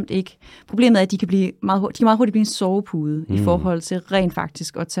bestemt ikke. Problemet er, at de kan meget hurtigt blive en sovepude i forhold til rent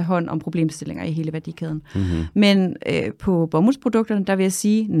faktisk at tage hånd om problemstillinger i hele værdikæden. Men på bomuldsprodukterne, der vil jeg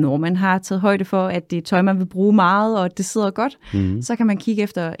sige, når man har taget højde for, at det er tøj, man vil bruge meget, og det sidder godt, så kan man kigge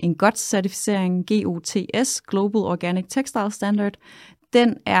efter en GOTS-certificering, GOTS, Global Organic Textile Standard.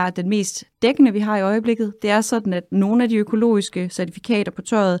 Den er den mest dækkende, vi har i øjeblikket. Det er sådan, at nogle af de økologiske certifikater på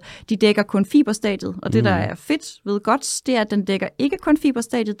tøjet, de dækker kun fiberstadiet. Og det, der er fedt ved GOTS, det er, at den dækker ikke kun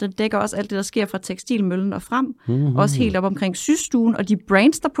fiberstadiet, den dækker også alt det, der sker fra tekstilmøllen og frem. Også helt op omkring systuen, og de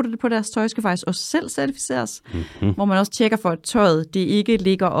brands, der putter det på deres tøj, skal faktisk også selv certificeres. Hvor man også tjekker for, at tøjet det ikke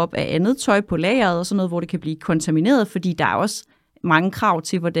ligger op af andet tøj på lageret, og sådan noget, hvor det kan blive kontamineret, fordi der er også mange krav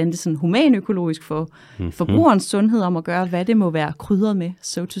til, hvordan det sådan humanøkologisk for forbrugerens sundhed om at gøre, hvad det må være krydret med,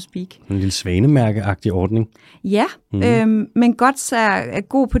 so to speak. En lille svanemærkeagtig ordning. Ja, men GOTS er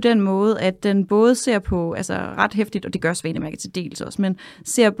god på den måde, at den både ser på, ret hæftigt, og det gør svanemærket til dels også, men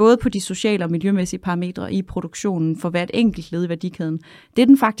ser både på de sociale og miljømæssige parametre i produktionen for hvert enkelt led i værdikæden. Det,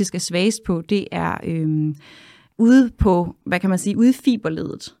 den faktisk er svagest på, det er ude på, ude i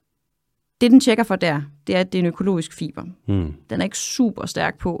fiberledet. Det, den tjekker for der, det er, at det er en økologisk fiber. Den er ikke super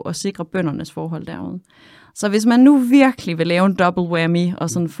stærk på at sikre bøndernes forhold derude. Så hvis man nu virkelig vil lave en double whammy og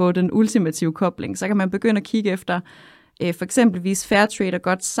sådan få den ultimative kobling, så kan man begynde at kigge efter for eksempelvis Fairtrade og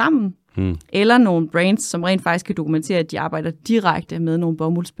godt sammen, eller nogle brands, som rent faktisk kan dokumentere, at de arbejder direkte med nogle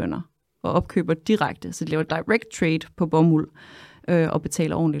bomuldsbønder og opkøber direkte, så de laver direct trade på bomuld og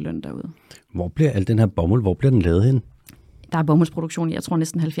betaler ordentlig løn derude. Hvor bliver al den her bomuld, hvor bliver den lavet hen? Der er bomuldsproduktion i, jeg tror,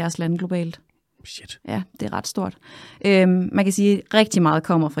 næsten 70 lande globalt. Shit. Ja, det er ret stort. Man kan sige, at rigtig meget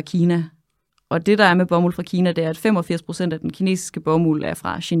kommer fra Kina. Og det, der er med bomuld fra Kina, det er, at 85% af den kinesiske bomuld er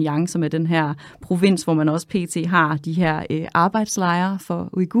fra Xinjiang, som er den her provins, hvor man også pt. Har de her arbejdslejre for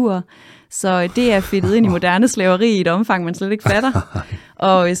uigurer. Så det er fedtet ind i moderne slaveri i et omfang, man slet ikke fatter.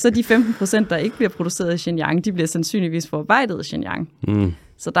 Og så de 15%, der ikke bliver produceret i Xinjiang, de bliver sandsynligvis forarbejdet i Xinjiang.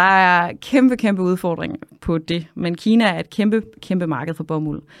 Så der er kæmpe udfordring på det. Men Kina er et kæmpe, kæmpe marked for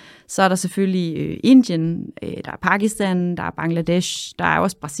bomuld. Så er der selvfølgelig Indien, der er Pakistan, der er Bangladesh, der er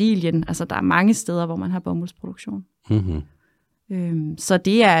også Brasilien. Altså, der er mange steder, hvor man har bomuldsproduktion. Mm-hmm. Så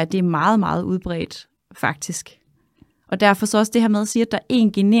det er meget, meget udbredt, faktisk. Og derfor så også det her med at sige, at der er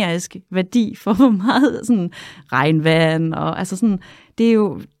en generisk værdi for, hvor meget sådan regnvand, og altså sådan, det er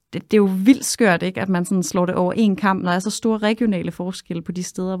jo vildt skørt, ikke, at man sådan slår det over en kamp, når der er så store regionale forskelle på de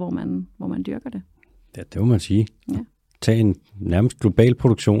steder, hvor man dyrker det. Ja, det må man sige. Ja. Tag en nærmest global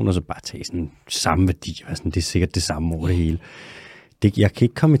produktion, og så bare tage sådan samme værdi. Altså, det er sikkert det samme over det hele. Jeg kan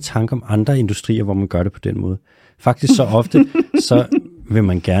ikke komme i tanke om andre industrier, hvor man gør det på den måde. Faktisk så ofte, så vil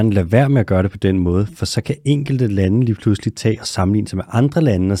man gerne lade være med at gøre det på den måde, for så kan enkelte lande lige pludselig tage og sammenligne sig med andre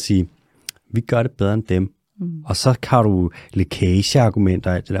lande og sige, vi gør det bedre end dem. Og så har du lækageargumenter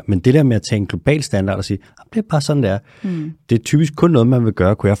og alt det der. Men det der med at tage en global standard og sige, det er bare sådan, det er. Det er typisk kun noget, man vil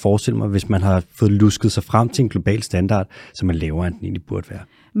gøre, kunne jeg forestille mig, hvis man har fået lusket sig frem til en global standard, som er lavere, end den egentlig burde være.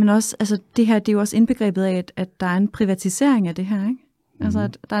 Men også, altså det her, det er jo også indbegrebet af, at der er en privatisering af det her, ikke? Altså,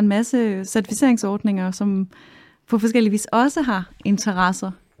 at der er en masse certificeringsordninger, som på forskellige vis også har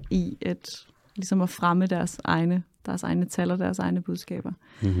interesser i ligesom at fremme deres egne tal og deres egne budskaber.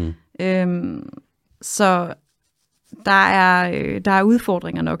 Mm-hmm. Så der er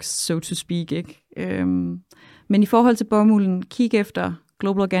udfordringer nok, so to speak, ikke? Men i forhold til bomulden, kig efter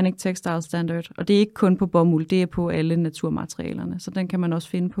Global Organic Textile Standard, og det er ikke kun på bomuld, det er på alle naturmaterialerne, så den kan man også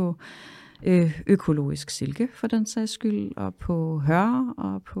finde på økologisk silke, for den sags skyld, og på hør,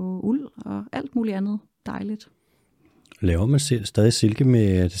 og på uld, og alt muligt andet dejligt. Laver man stadig silke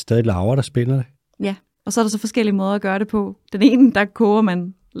med stadig larver, der spinder det? Ja, og så er der så forskellige måder at gøre det på. Den ene, der koger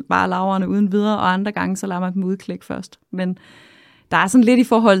man bare larverne uden videre, og andre gange, så lader man dem udklikke først. Men der er sådan lidt i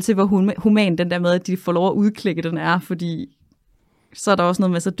forhold til, hvor human den der med, at de får lov at udklikke den er, fordi så er der også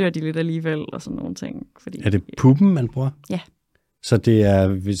noget med, så dør de lidt alligevel, og sådan nogle ting. Fordi, er det puppen, man bruger? Ja. Så det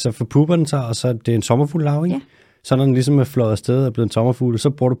er, så får pupperne sig, og så er det en sommerfugl-larve, ikke? Ja. Så når den ligesom er fløjet afsted og er blevet en sommerfugl, så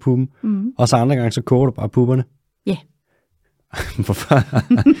bruger du puppen, og så andre gange, så koger du bare pupperne? Ja.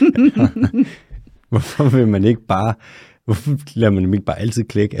 Hvorfor vil man ikke bare... Hvorfor lader man dem ikke bare altid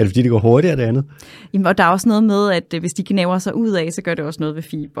klikke? Er det fordi, det går hurtigere det andet? Jamen, og der er også noget med, at hvis de gnaver sig ud af, så gør det også noget ved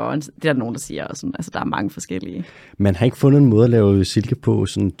fiber. Det er der nogen, der siger. Og sådan. Altså, der er mange forskellige. Man har ikke fundet en måde at lave silke på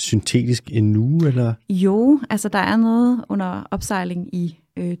sådan syntetisk endnu, eller? Jo, altså der er noget under opsejling i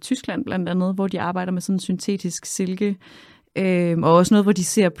Tyskland blandt andet, hvor de arbejder med sådan syntetisk silke. Og også noget, hvor de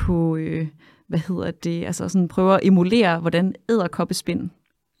ser på, altså sådan prøver at emulere, hvordan edderkoppespind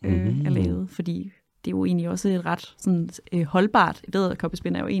er lavet. Fordi det er jo egentlig også et ret sådan, holdbart. Et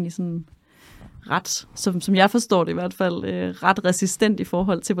edderkoppespind er jo egentlig sådan ret, som jeg forstår det i hvert fald, ret resistent i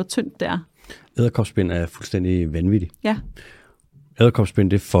forhold til, hvor tyndt det er. Edderkoppespind er fuldstændig vanvittigt. Ja.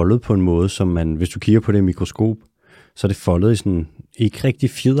 Edderkoppespind, det er foldet på en måde, som man, hvis du kigger på det i mikroskop, så er det foldet i sådan, ikke rigtig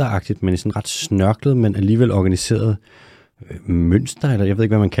fjederagtigt, men i sådan ret snørklet, men alligevel organiseret mønster, eller jeg ved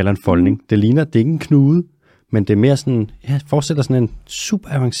ikke, hvad man kalder en foldning. Det ligner, det er ikke en knude, men det er mere sådan, forestiller sådan en super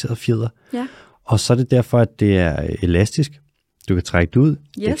avanceret fjeder. Ja. Og så er det derfor, at det er elastisk. Du kan trække det ud.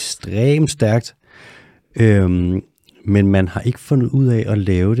 Yes. Ekstremt stærkt. Men man har ikke fundet ud af at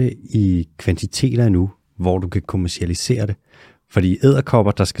lave det i kvantiteter endnu, hvor du kan kommercialisere det. Fordi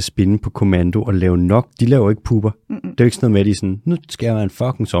edderkopper, der skal spinde på kommando og lave nok, de laver ikke pupper. Det er jo ikke sådan noget med, at de er sådan, nu skal jeg være en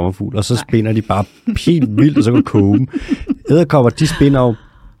fucking sommerfugl, og så spinder de bare helt vildt, og så kan du koge dem. Edderkopper, de spinder jo,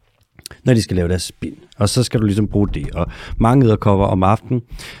 når de skal lave deres spind. Og så skal du ligesom bruge det. Og mange edderkopper om aftenen,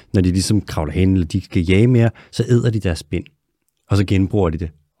 når de ligesom kravler hen, eller de skal jage mere, så æder de deres spind. Og så genbruger de det.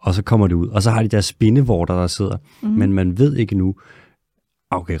 Og så kommer det ud. Og så har de deres spindevorter, der sidder. Men man ved ikke nu,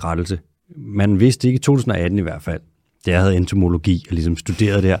 rettelse. Man vidste ikke i 2018 i hvert fald, da jeg havde entomologi og ligesom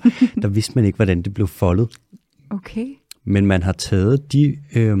studerede der, der vidste man ikke, hvordan det blev foldet. Okay. Men man har taget de,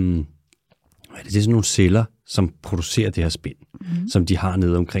 det er sådan nogle celler, som producerer det her spind, som de har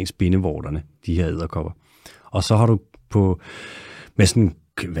nede omkring spindevorterne, de her edderkopper. Og så har du med sådan,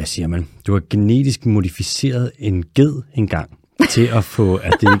 hvad siger man, du har genetisk modificeret en ged engang, til at få,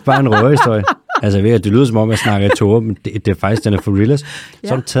 at det ikke bare er en røverhistorie. Altså jeg ved, at det lyder som om, jeg snakker i tårer, men det er faktisk, den er for real. Så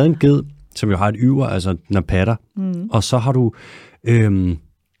har du taget en ged, som jo har et yver, altså den er patter, og så har du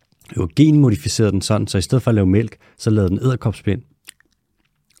genmodificeret den sådan, så i stedet for at lave mælk, så lavede den edderkopspind.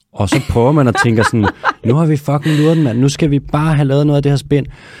 Og så prøver man at tænke sådan, nu har vi fucking luret den, mand. Nu skal vi bare have lavet noget af det her spind.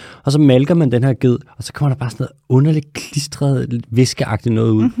 Og så malker man den her ged, og så kommer der bare sådan noget underligt klistret, viskeagtigt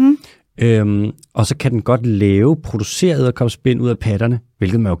noget ud. Og så kan den godt producere edderkopspind ud af patterne,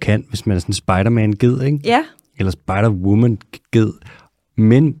 hvilket man jo kan, hvis man er sådan en Spider-Man-ged, ikke? Ja. Eller Spider-Woman-ged.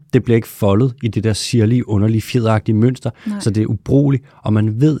 Men det bliver ikke foldet i det der sirlige, underlige, fjederagtige mønster, så det er ubrugeligt, og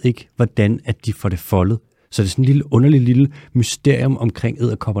man ved ikke, hvordan at de får det foldet. Så det er sådan en lille underlig lille mysterium omkring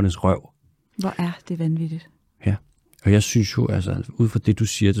edderkoppernes røv. Hvor er det vanvittigt. Ja, og jeg synes jo, altså ud fra det, du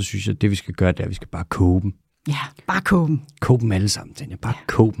siger, så synes jeg, at det vi skal gøre, det er, at vi skal bare koge dem. Ja, bare koge dem. Koge dem alle sammen, Tanja. Bare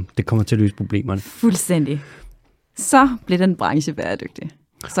koge dem. Det kommer til at løse problemerne. Fuldstændig. Så bliver den branche bæredygtig.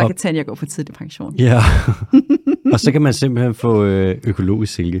 Så kan Tanja gå på tidlig pension. Ja, og så kan man simpelthen få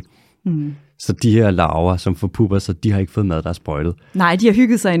økologisk silke. Så de her larver, som forpupper sig, de har ikke fået mad, der er sprøjtet. Nej, de har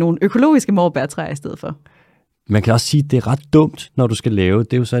hygget sig i nogle økologiske morbærtræer i stedet for. Man kan også sige, at det er ret dumt, når du skal lave,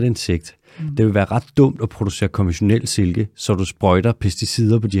 det er jo så et insekt. Det vil være ret dumt at producere konventionel silke, så du sprøjter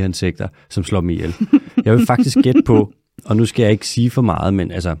pesticider på de her insekter, som slår dem ihjel. Jeg vil faktisk gætte på, og nu skal jeg ikke sige for meget,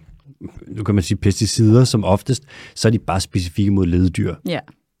 men altså, nu kan man sige pesticider som oftest, så er de bare specifikke mod leddyr. Ja.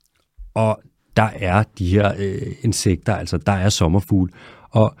 Og der er de her insekter, altså der er sommerfugle,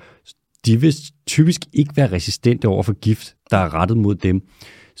 og de vil typisk ikke være resistente over for gift, der er rettet mod dem.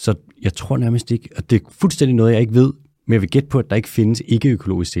 Så jeg tror nærmest ikke, og det er fuldstændig noget, jeg ikke ved, men jeg vil gætte på, at der ikke findes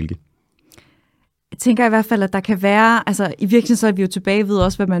ikke-økologisk silke. Jeg tænker i hvert fald, at der kan være, altså i virkeligheden så er vi jo tilbage ved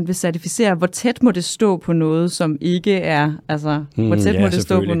også, hvad man vil certificere. Hvor tæt må det stå på noget, som ikke er, altså hvor tæt må det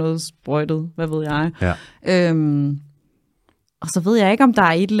stå på noget sprøjtet, hvad ved jeg. Ja. Og så ved jeg ikke, om der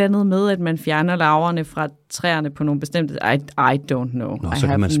er et eller andet med, at man fjerner larverne fra træerne på nogle bestemte, I don't know. Nå, så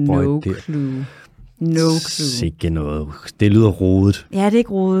kan man sprøjte no det. Clue. No clue. Sikke noget. Det lyder rodet. Ja, det er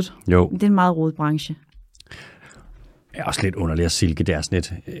ikke rodet. Jo. Det er en meget rodet branche. Det er også lidt underligt at silke. Det er sådan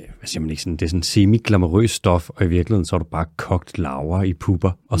et, hvad siger man ikke, sådan, det er sådan semi-glamourøs stof, og i virkeligheden så har du bare kogt larver i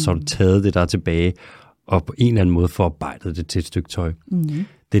pupper, og så har du taget det der tilbage, og på en eller anden måde forarbejdet det til et stykke tøj.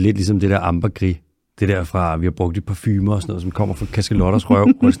 Det er lidt ligesom det der ambergris, det der fra, vi har brugt i parfumer og sådan noget, som kommer fra kaskelotters røv,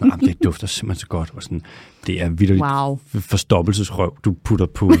 og det er sådan, det dufter simpelthen så godt, og sådan, det er vitterligt forstoppelsesrøv, du putter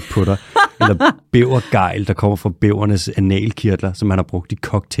på dig, eller bævergejl, der kommer fra bævernes analkirtler, som man har brugt i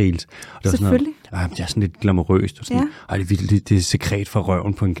cocktails. Og det Selvfølgelig. Det er sådan lidt glamourøst, og sådan, det er vitterligt, det er sekret fra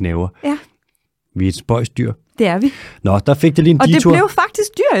røven på en knæver. Ja. Vi er et spøjsdyr. Det er vi. Nå, der fik det lige en og detur. Og det blev faktisk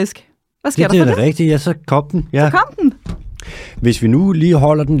dyrisk. Hvad sker der for det? Det er da rigtigt, ja, så kom den. Ja. Så kom den. Hvis vi nu lige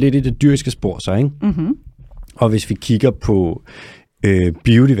holder den lidt i det dyriske spor, så, ikke? Og hvis vi kigger på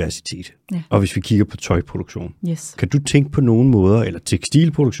biodiversitet, og hvis vi kigger på tøjproduktion, kan du tænke på nogle måder, eller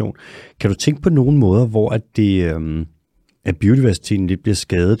tekstilproduktion, kan du tænke på nogle måder, hvor at biodiversiteten lidt bliver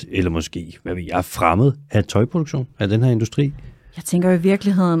skadet, eller måske, hvad ved jeg, fremmet af tøjproduktion, af den her industri? Jeg tænker jo i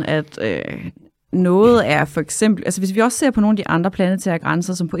virkeligheden, at noget er for eksempel, altså hvis vi også ser på nogle af de andre planetære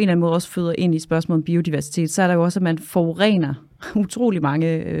grænser, som på en eller anden måde også føder ind i spørgsmålet om biodiversitet, så er der jo også, at man forurener utrolig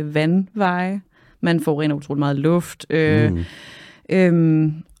mange vandveje, man forurener utrolig meget luft,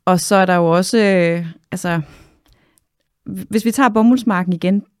 og så er der jo også, altså hvis vi tager bomuldsmarken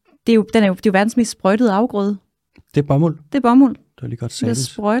igen, det er jo verdens mest sprøjtede afgrøde. Det er bomuld? Det er bomuld. Det er lige godt sagt. Det er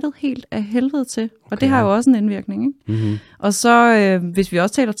sprøjtet helt af helvede til, og okay, det har jo også en indvirkning. Ikke? Og så, hvis vi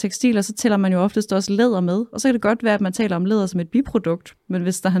også taler tekstiler, så tæller man jo oftest også læder med, og så kan det godt være, at man taler om læder som et biprodukt, men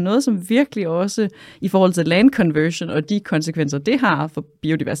hvis der er noget, som virkelig også i forhold til land conversion og de konsekvenser, det har for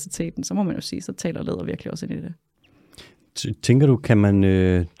biodiversiteten, så må man jo sige, så taler læder virkelig også ind i det. Tænker du,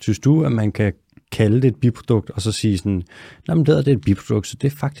 synes du, at man kan kalde det et biprodukt, og så sige sådan, nej, men læder det er et biprodukt, så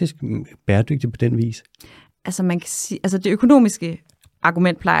det er faktisk bæredygtigt på den vis? Altså man kan sige, altså det økonomiske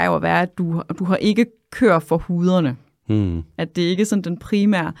argument plejer jo at være, at du har ikke kør for huderne. At det ikke er sådan den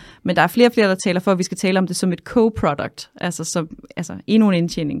primære. Men der er flere og flere, der taler for, at vi skal tale om det som et co-product. Altså endnu en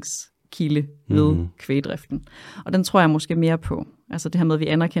indtjeningskilde ved kvægdriften. Og den tror jeg måske mere på. Altså det her med, at vi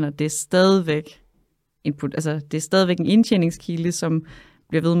anerkender, at det er stadigvæk input. Altså det er stadigvæk en indtjeningskilde, som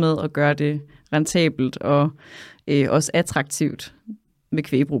bliver ved med at gøre det rentabelt og også attraktivt med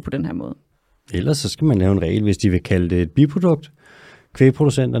kvægbrug på den her måde. Ellers så skal man lave en regel, hvis de vil kalde det et biprodukt,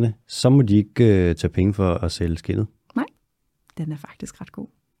 kvægproducenterne, så må de ikke tage penge for at sælge skindet. Nej, den er faktisk ret god.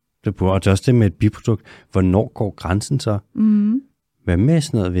 Det er også det med et biprodukt. Hvornår går grænsen så? Hvad med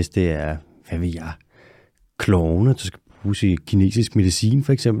sådan noget, hvis det er, hvad ved jeg, klovne, der skal bruges i kinesisk medicin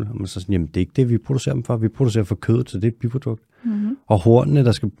for eksempel? Og man så sådan, jamen det er ikke det, vi producerer dem for. Vi producerer for kødet, så det er et biprodukt. Og hornene,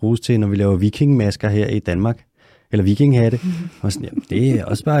 der skal bruges til, når vi laver vikingmasker her i Danmark, eller vikinghatte. Og sådan, jamen, det er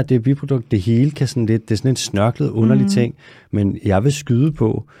også bare det biprodukt. Det hele kan sådan lidt, det er sådan en snørklet, underlig ting. Men jeg vil skyde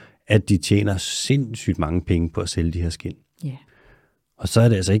på, at de tjener sindssygt mange penge på at sælge de her skind. Yeah. Og så er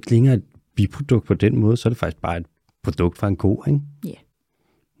det altså ikke længere et biprodukt på den måde, så er det faktisk bare et produkt fra en ko, ikke? Ja. Yeah.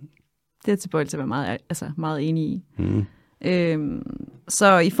 Det er tilbøjeligt til at være meget enig i.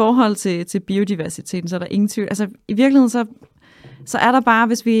 Så i forhold til biodiversiteten, så er der ingen tvivl. Altså i virkeligheden så er der bare,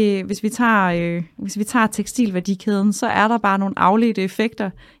 hvis vi tager tekstilværdikæden, så er der bare nogle afledte effekter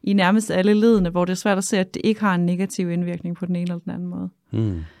i nærmest alle ledene, hvor det er svært at se, at det ikke har en negativ indvirkning på den ene eller den anden måde.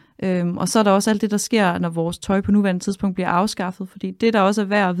 Og så er der også alt det, der sker, når vores tøj på nuværende tidspunkt bliver afskaffet, fordi det der også er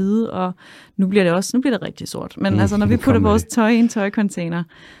værd at vide, og nu bliver det rigtig sort. Men altså, når vi putter vores tøj i en tøjcontainer,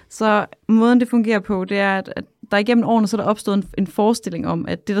 så måden det fungerer på, det er, at der igennem årene så er der opstået en forestilling om,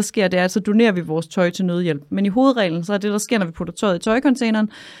 at det der sker, det er, at så donerer vi vores tøj til nødhjælp. Men i hovedreglen, så er det, der sker, når vi putter tøjet i tøjcontaineren,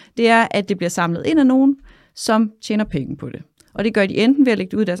 det er, at det bliver samlet ind af nogen, som tjener penge på det. Og det gør de enten ved at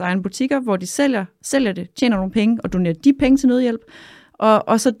lægge det ud i deres egne butikker, hvor de sælger det, tjener nogle penge og donerer de penge til nødhjælp.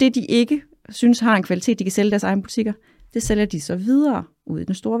 Og så det, de ikke synes har en kvalitet, de kan sælge deres egne butikker, det sælger de så videre ud i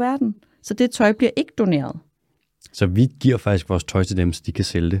den store verden. Så det tøj bliver ikke doneret. Så vi giver faktisk vores tøj til dem, så de kan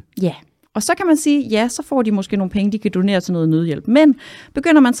sælge det? Ja, og så kan man sige, ja, så får de måske nogle penge, de kan donere til noget nødhjælp. Men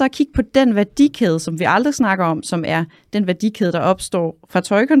begynder man så at kigge på den værdikæde, som vi aldrig snakker om, som er den værdikæde, der opstår fra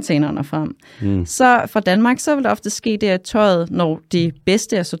tøjcontainerne frem. Så fra Danmark, så vil der ofte ske det, at tøjet, når det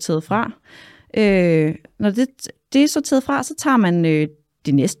bedste er sorteret fra, når det er sorteret fra, så tager man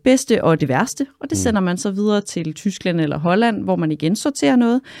det næstbedste og det værste, og det sender man så videre til Tyskland eller Holland, hvor man igen sorterer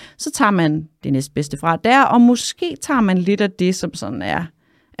noget. Så tager man det næstbedste fra der, og måske tager man lidt af det, som sådan er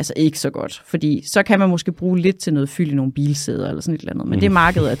altså ikke så godt, fordi så kan man måske bruge lidt til noget fyld i nogle bilsæder eller sådan et eller andet, men det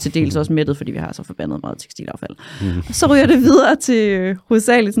marked er til dels også mættet, fordi vi har så forbandet meget tekstilaffald. Og så ryger det videre til,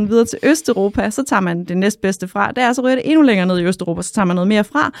 hovedsageligt sådan videre til Østeuropa, så tager man det næstbedste fra, der så ryger det endnu længere ned i Østeuropa, så tager man noget mere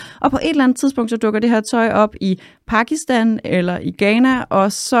fra, og på et eller andet tidspunkt, så dukker det her tøj op i Pakistan eller i Ghana,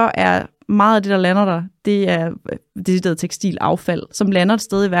 og så er meget af det, der lander der, det er decideret tekstilaffald, som lander et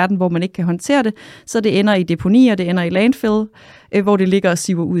sted i verden, hvor man ikke kan håndtere det, så det ender i deponier, det ender i landfill, hvor det ligger og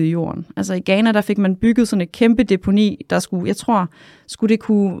siver ud i jorden. Altså i Ghana, der fik man bygget sådan et kæmpe deponi, der skulle det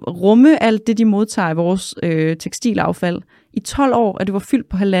kunne rumme alt det, de modtager af vores tekstilaffald i 12 år, at det var fyldt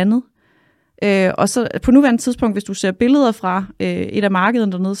på halvandet. Og så på nuværende tidspunkt, hvis du ser billeder fra et af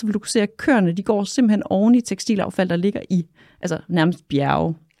markederne dernede, så vil du kunne se, at køerne, de går simpelthen oven i tekstilaffald, der ligger i, altså nærmest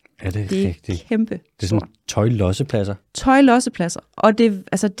bjerge. Er det er rigtigt? Kæmpe. Det er sådan tøjlossepladser? Tøjlossepladser. Og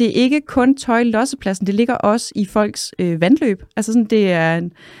det er ikke kun tøjlossepladsen, det ligger også i folks vandløb. Altså sådan, det er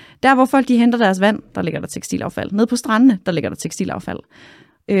der, hvor folk de henter deres vand, der ligger der tekstilaffald. Nede på strandene, der ligger der tekstilaffald.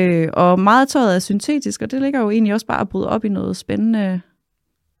 Og meget tøjet er syntetisk, og det ligger jo egentlig også bare at bryde op i noget spændende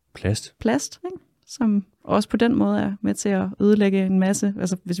plast, ikke? Som også på den måde er med til at ødelægge en masse.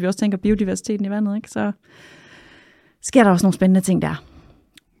 Altså hvis vi også tænker biodiversiteten i vandet, ikke, så sker der også nogle spændende ting der.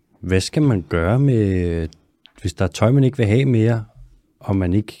 Hvad skal man gøre med, hvis der er tøj, man ikke vil have mere, og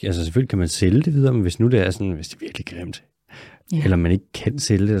man ikke, altså selvfølgelig kan man sælge det videre, men hvis nu det er sådan, hvis det er virkelig grimt, eller man ikke kan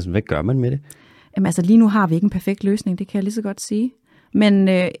sælge det, altså, hvad gør man med det? Jamen altså lige nu har vi ikke en perfekt løsning, det kan jeg lige så godt sige. Men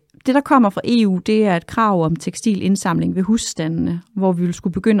det, der kommer fra EU, det er et krav om tekstilindsamling ved husstandene, hvor vi vil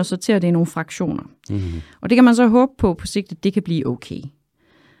skulle begynde at sortere det i nogle fraktioner. Og det kan man så håbe på sigt, at det kan blive okay.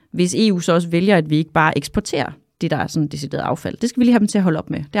 Hvis EU så også vælger, at vi ikke bare eksporterer det, der er sådan decideret affald. Det skal vi lige have dem til at holde op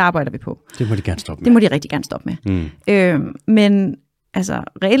med. Det arbejder vi på. Det må de gerne stoppe med. Det må de rigtig gerne stoppe med. Men altså,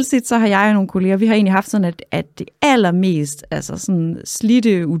 reelt set, så har jeg og nogle kolleger, vi har egentlig haft sådan, at det allermest altså sådan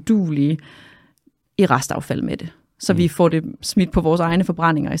slidte, uduelige i restaffald med det. Så vi får det smidt på vores egne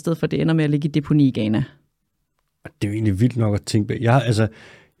forbrændinger, i stedet for det ender med at ligge i deponi i Ghana. Det er jo egentlig vildt nok at tænke på.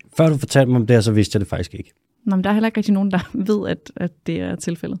 Før du fortalte mig om det her, så vidste jeg det faktisk ikke. Nå, men der er heller ikke rigtig nogen, der ved, at det er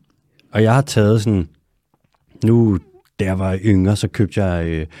tilfældet. Og jeg har taget sådan, nu da jeg var yngre, så købte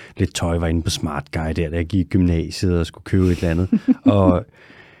jeg lidt tøj, var inde på Smart Guy da jeg gik i gymnasiet og skulle købe et eller andet. Og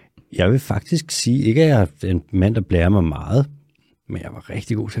jeg vil faktisk sige, ikke at jeg er en mand, der blærer mig meget, men jeg var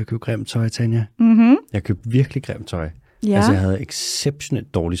rigtig god til at købe grimt tøj, Tanja. Jeg købte virkelig grimt tøj. Ja. Altså, jeg havde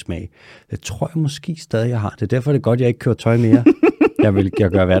exceptionelt dårlig smag. Det tror jeg måske stadig, jeg har. Det er derfor, det er godt, jeg ikke køber tøj mere.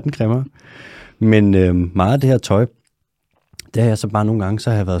 Jeg gør verden grimmere. Men meget af det her tøj, det har jeg så bare nogle gange, så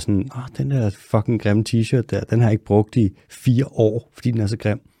har jeg været sådan, den der fucking grimme t-shirt der, den har jeg ikke brugt i 4 år, fordi den er så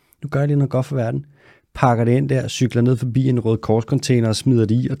grim. Nu gør jeg lige noget godt for verden. Pakker det ind der, cykler ned forbi en Røde Kors-container og smider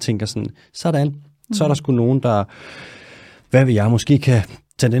det i, og tænker sådan, sådan. Så er der sgu nogen, der, hvad vil jeg, måske kan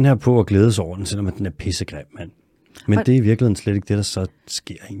tage den her på og glædes over den, selvom den er pissegrim, mand. Men det er i virkeligheden slet ikke det, der så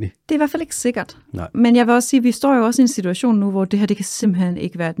sker egentlig. Det er i hvert fald ikke sikkert. Nej. Men jeg vil også sige, at vi står jo også i en situation nu, hvor det her, det kan simpelthen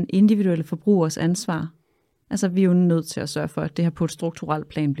ikke være den individuelle forbrugers ansvar. Altså, vi er jo nødt til at sørge for, at det her på et strukturelt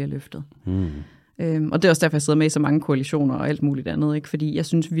plan bliver løftet. Og det er også derfor, jeg sidder med i så mange koalitioner og alt muligt andet, ikke? Fordi jeg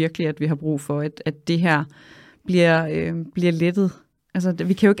synes virkelig, at vi har brug for, at det her bliver lettet. Altså,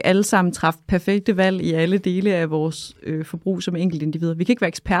 vi kan jo ikke alle sammen træffe perfekte valg i alle dele af vores forbrug som enkeltindivider. Vi kan ikke være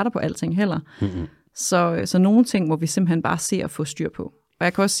eksperter på alting heller. Så nogle ting må vi simpelthen bare se at få styr på. Og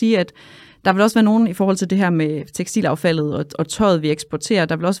jeg kan også sige, at der vil også være nogen i forhold til det her med tekstilaffaldet og tøjet, vi eksporterer.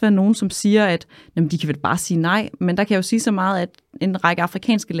 Der vil også være nogen, som siger, at de kan vel bare sige nej. Men der kan jeg jo sige så meget, at en række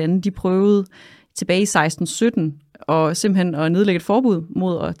afrikanske lande, de prøvede tilbage i 16-17 og simpelthen at nedlægge et forbud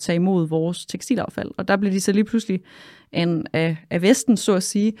mod at tage imod vores tekstilaffald. Og der blev de så lige pludselig af Vesten, så at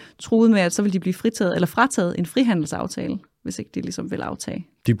sige, truet med, at så vil de blive frataget en frihandelsaftale, hvis ikke de ligesom vil aftage.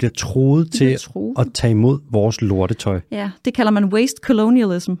 De bliver truet til at tage imod vores lortetøj. Ja, det kalder man waste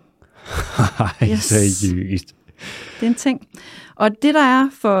colonialism. Ej, seriøst. Det er en ting. Og det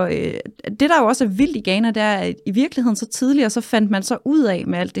der jo også er vildt i Ghana, det er, at i virkeligheden så tidligere, så fandt man så ud af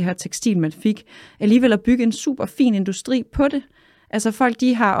med alt det her tekstil, man fik, alligevel at bygge en super fin industri på det. Altså folk,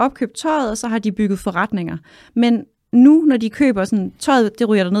 de har opkøbt tøjet, og så har de bygget forretninger. Men nu, når de køber sådan tøjet, det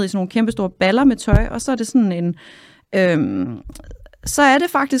ryger der ned i sådan nogle kæmpe store baller med tøj, og så er det sådan en... så er det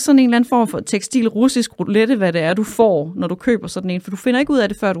faktisk sådan en eller anden form for tekstil russisk roulette, hvad det er, du får, når du køber sådan en, for du finder ikke ud af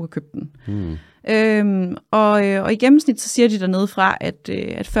det, før du har købt den. Og i gennemsnit, så siger de dernede fra, at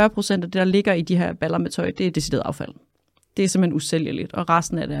 40% af det, der ligger i de her baller med tøj, det er decideret affald. Det er simpelthen usælgeligt, og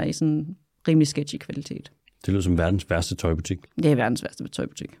resten af det er i sådan rimelig sketchy kvalitet. Det lyder som verdens værste tøjbutik. Det er verdens værste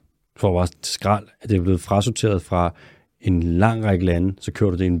tøjbutik. For bare skrald, at det er blevet frasorteret fra en lang række lande, så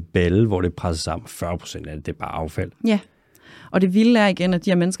kører du det i en balle, hvor det er presset sammen. 40% af det er bare affald. Ja, og det vilde er igen, at de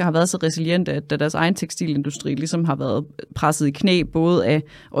her mennesker har været så resiliente, at deres egen tekstilindustri ligesom har været presset i knæ, både af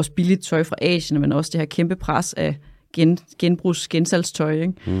også billigt tøj fra Asien, men også det her kæmpe pres af gensalgstøj.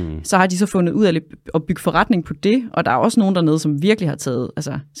 Ikke? Så har de så fundet ud af at bygge forretning på det, og der er også nogen dernede, som virkelig har taget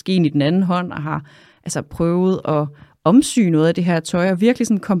skeen i den anden hånd, og har prøvet at omsy noget af det her tøj, og virkelig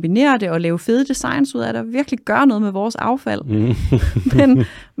sådan kombinere det og lave fede designs ud af det, og virkelig gøre noget med vores affald.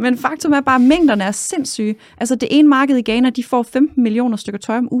 Men faktum er bare, at mængderne er sindssyge. Altså det ene marked i Ghana, de får 15 millioner stykker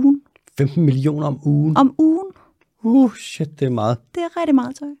tøj om ugen. 15 millioner om ugen? Om ugen. Shit, det er meget. Det er rigtig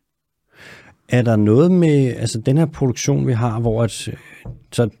meget tøj. Er der noget med den her produktion, vi har, hvor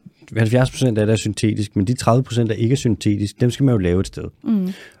så 70% af det er syntetisk, men de 30% der ikke er syntetisk, dem skal man jo lave et sted.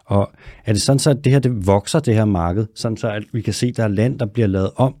 Og er det sådan så, at det her det vokser, det her marked, sådan så at vi kan se, at der er land, der bliver lavet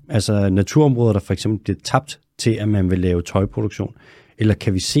om, altså naturområder, der for eksempel bliver tabt til, at man vil lave tøjproduktion? Eller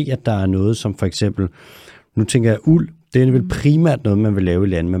kan vi se, at der er noget som for eksempel, nu tænker jeg uld, det er vel primært noget, man vil lave i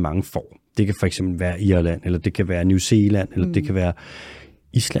lande med mange får. Det kan for eksempel være Irland, eller det kan være New Zealand, eller det kan være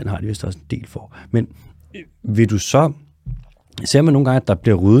Island har de vist også en del for. Men vil du så, ser man nogle gange, at der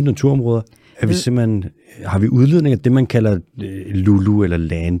bliver ryddet naturområder, har vi udledning af det, man kalder LULU, eller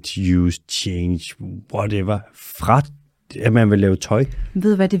Land Use Change, whatever, fra at man vil lave tøj?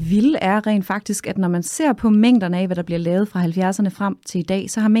 Ved hvad det vilde er rent faktisk, at når man ser på mængderne af, hvad der bliver lavet fra 70'erne frem til i dag,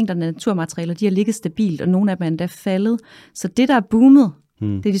 så har mængderne af naturmaterialer, de har ligget stabilt, og nogle af dem er endda faldet. Så det, der er boomet,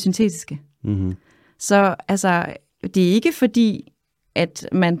 det er de syntetiske. Så det er ikke fordi, at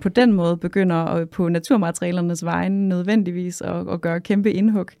man på den måde begynder på naturmaterialernes vegne nødvendigvis at gøre kæmpe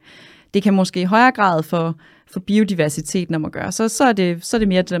indhug. Det kan måske i højere grad for biodiversiteten om at gøre. Så er det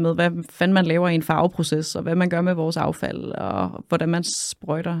mere det der med, hvad fanden man laver i en farveproces, og hvad man gør med vores affald, og hvordan man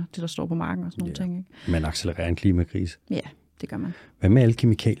sprøjter det, der står på marken og sådan nogle ting. Ikke? Man accelererer en klimakrise. Ja, det gør man. Hvad med alle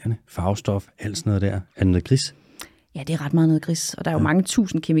kemikalierne? Farvestof, alt sådan noget der. Er det noget gris? Ja, det er ret meget noget gris, og der er jo mange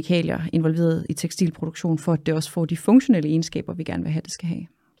tusind kemikalier involveret i tekstilproduktion, for at det også får de funktionelle egenskaber, vi gerne vil have, det skal have.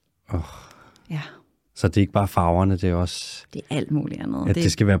 Ja. Så det er ikke bare farverne, det er også... Det er alt muligt andet. At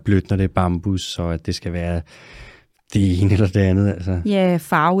det skal være blødt, når det er bambus, og at det skal være det ene eller det andet. Altså. Ja,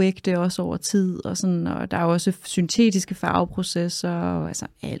 farveægte også over tid, og der er også syntetiske farveprocesser, og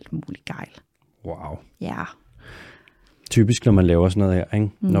alt muligt gejl. Wow. Ja. Typisk, når man laver sådan noget her, ikke?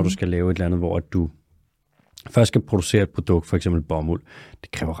 Når du skal lave et eller andet, hvor du først skal producere et produkt, for eksempel bomuld,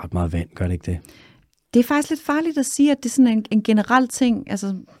 det kræver ret meget vand, gør det ikke det? Det er faktisk lidt farligt at sige, at det er sådan en generel ting,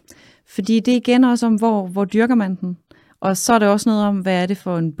 fordi det er igen også om, hvor dyrker man den. Og så er det også noget om, hvad er det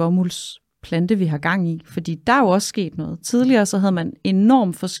for en bomuldsplante, vi har gang i. Fordi der er jo også sket noget. Tidligere så havde man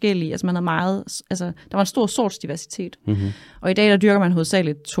enormt forskellige, man havde meget, der var en stor sortsdiversitet. Og i dag der dyrker man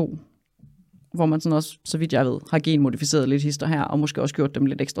hovedsageligt 2, hvor man sådan også, så vidt jeg ved, har genmodificeret lidt hister her, og måske også gjort dem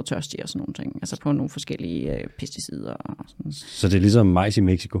lidt ekstra tørstige og sådan nogle ting. Altså på nogle forskellige pesticider og sådan. Så det er ligesom majs i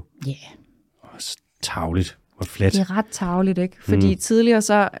Mexico? Ja. Yeah. Tarveligt og flat. Det er ret tarveligt, ikke? Fordi tidligere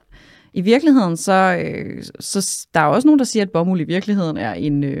så, i virkeligheden, så der er også nogen, der siger, at bomuld i virkeligheden er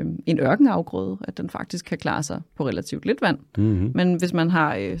en ørkenafgrøde, at den faktisk kan klare sig på relativt lidt vand. Men hvis man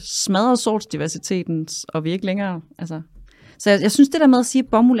har smadret sortsdiversiteten, og vi ikke længere, Så jeg synes, det der med at sige, at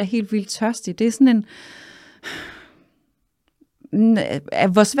bomuld er helt vildt tørstig, det er sådan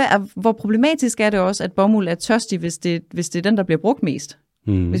hvor problematisk er det også, at bomuld er tørstig, hvis det er den, der bliver brugt mest.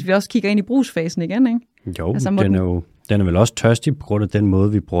 Hvis vi også kigger ind i brugsfasen igen, ikke? Jo, den er vel også tørstig på grund af den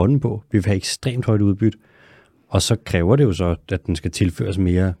måde, vi bruger den på. Vi vil have ekstremt højt udbytte, og så kræver det jo så, at den skal tilføres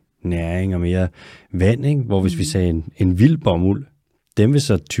mere næring og mere vand, ikke? Hvor hvis vi sagde en vild bomuld, dem vil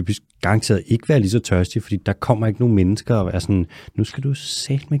så typisk garanteret ikke være lige så tørstige, fordi der kommer ikke nogen mennesker og er sådan, nu skal du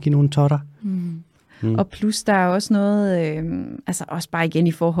satme give nogle totter. Og plus der er også noget, altså også bare igen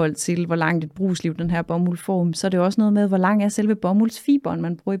i forhold til, hvor langt et brugsliv den her bomuld får, så er det også noget med, hvor lang er selve bomuldsfiberen,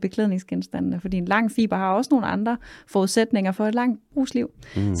 man bruger i beklædningsgenstandene. Fordi en lang fiber har også nogle andre forudsætninger for et langt brugsliv.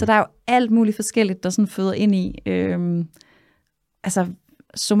 Så der er jo alt muligt forskelligt, der sådan føder ind i, altså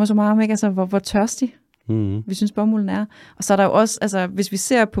summa summarum, ikke? Altså hvor tørstig vi synes bomulden er. Og så er der jo også, altså hvis vi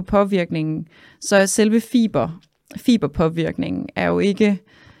ser på påvirkningen, så er selve fiberpåvirkningen er jo ikke,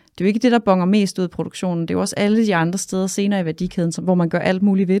 det er jo ikke det, der bonger mest ud i produktionen. Det er jo også alle de andre steder senere i værdikæden, hvor man gør alt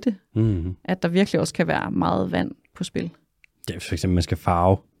muligt ved det. At der virkelig også kan være meget vand på spil. Ja, for eksempel, man skal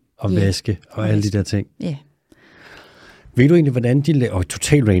farve og vaske og alle de der ting. Ja. Ved du egentlig, hvordan de laver...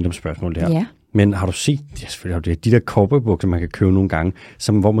 Totalt random spørgsmål det her. Ja. Men har du set, ja selvfølgelig har du det, de der cowboybukser, man kan købe nogle gange,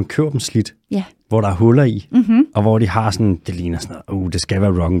 hvor man køber dem slidt, hvor der er huller i, og hvor de har sådan, det ligner sådan noget, det skal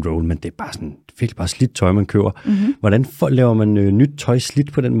være rock and roll, men det er bare sådan, virkelig bare slidt tøj, man køber. Hvordan laver man nyt tøj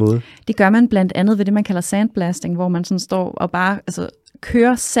slidt på den måde? Det gør man blandt andet ved det, man kalder sandblasting, hvor man sådan står og bare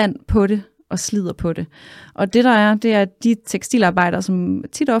kører sand på det og slider på det. Og det der er, det er de tekstilarbejdere, som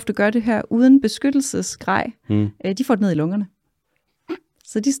tit og ofte gør det her uden beskyttelsesgrej, de får det ned i lungerne.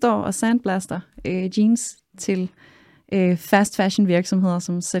 Så de står og sandblaster jeans til fast fashion virksomheder,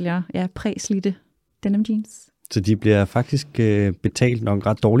 som sælger præslidte denim jeans. Så de bliver faktisk betalt nok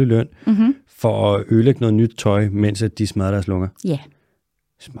ret dårlig løn for at ødelægge noget nyt tøj, mens de smadrer deres lunger? Ja.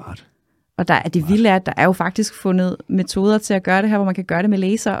 Smart. Og det vilde er, at der er jo faktisk fundet metoder til at gøre det her, hvor man kan gøre det med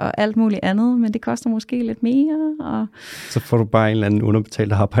laser og alt muligt andet, men det koster måske lidt mere. Og... Så får du bare en eller anden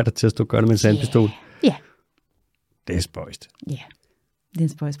underbetalt arbejder til at stå og gøre det med en sandpistol? Ja. Det er spøjst. Ja. Det er en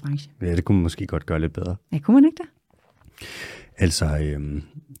spøjsbranche. Ja, det kunne man måske godt gøre lidt bedre. Ja, kunne man ikke det? Altså,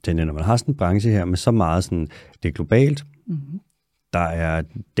 når man har sådan en branche her med så meget sådan, det er globalt, der er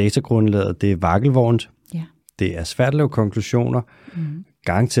datagrundlaget, det er vakkelvornt, det er svært at lave konklusioner.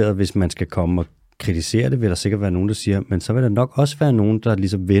 Garanteret, hvis man skal komme og kritisere det, vil der sikkert være nogen, der siger, men så vil der nok også være nogen, der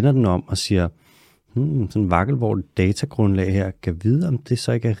ligesom vender den om og siger, sådan en vakkelvornt datagrundlag her, kan vide, om det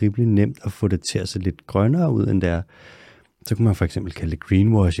så ikke er rimelig nemt at få det til at se lidt grønnere ud, end det er. Så kunne man for eksempel kalde det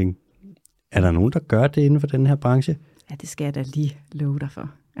greenwashing. Er der nogen, der gør det inden for den her branche? Ja, det skal jeg da lige love dig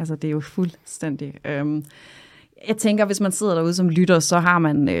for. Altså, det er jo fuldstændig... Jeg tænker, hvis man sidder derude som lytter, så har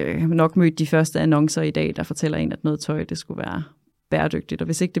man nok mødt de første annoncer i dag, der fortæller en, at noget tøj, det skulle være bæredygtigt. Og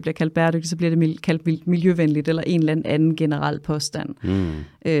hvis ikke det bliver kaldt bæredygtigt, så bliver det kaldt miljøvenligt, eller en eller anden generel påstand.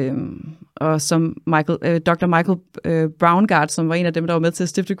 Og som Dr. Michael Braungart, som var en af dem, der var med til at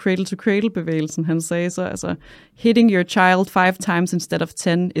stifte Cradle-to-Cradle-bevægelsen, han sagde så, altså, hitting your child 5 times instead of 10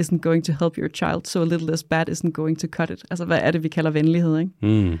 isn't going to help your child, so a little less bad isn't going to cut it. Altså, hvad er det, vi kalder venlighed,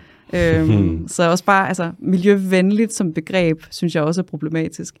 ikke? Så også bare, altså, miljøvenligt som begreb, synes jeg også er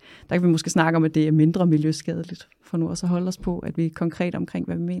problematisk. Der kan vi måske snakke om, at det er mindre miljøskadeligt, for nu også at holde os på, at vi er konkret omkring,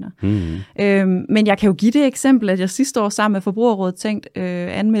 hvad vi mener. Men jeg kan jo give det eksempel, at jeg sidste år sammen med Forbrugerrådet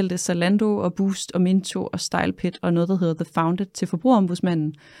anmeldte Zalando og Boost og Minto og StylePit og noget, der hedder The Founded til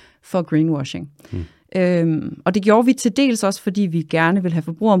Forbrugerombudsmanden for greenwashing. Og det gjorde vi til dels også, fordi vi gerne vil have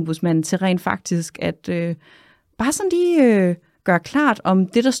Forbrugerombudsmanden til rent faktisk at bare sådan lige gøre klart, om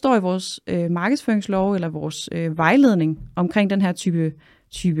det, der står i vores markedsføringslov eller vores vejledning omkring den her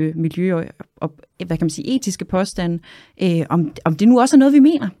type miljø og hvad kan man sige, etiske påstande, om det nu også er noget, vi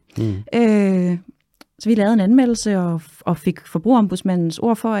mener. Så vi lavede en anmeldelse og fik Forbrugerombudsmandens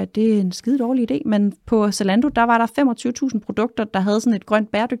ord for, at det er en skide dårlig idé, men på Zalando, der var der 25.000 produkter, der havde sådan et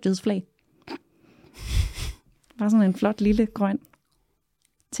grønt bæredygtighedsflag. Det var sådan en flot lille grøn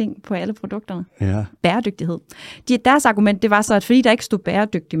ting på alle produkterne. Ja. Bæredygtighed. Deres argument, det var så, at fordi der ikke stod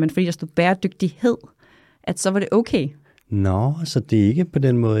bæredygtig, men fordi der stod bæredygtighed, at så var det okay. Nå, så det er ikke på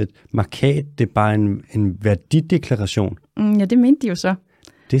den måde et markat, det er bare en værdideklaration. Ja, det mente de jo så.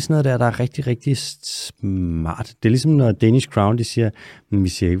 Det er sådan noget der er rigtig, rigtig smart. Det er ligesom når Danish Crown, de siger, men vi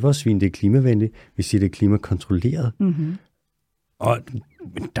siger ikke, vores svin det er klimavenligt, vi siger, det er klimakontrolleret. Og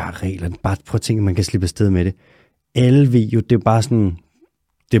der er regler, bare prøv at tænke, at man kan slippe afsted med det. Alle ved jo, det er bare sådan,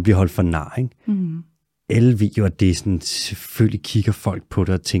 det bliver holdt for nar, ikke? Alle ved jo, at det er sådan, selvfølgelig kigger folk på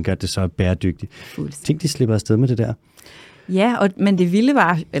det og tænker, at det så er bæredygtigt. Tænk, de slipper afsted med det der. Ja, men det vilde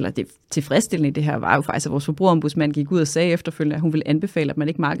var, eller det tilfredsstillende i det her, var jo faktisk, at vores forbrugerombudsmand gik ud og sagde efterfølgende, at hun ville anbefale, at man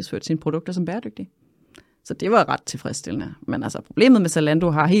ikke markedsførte sine produkter som bæredygtige. Så det var ret tilfredsstillende. Men altså, problemet med Zalando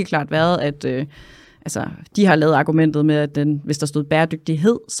har helt klart været, at de har lavet argumentet med, at hvis der stod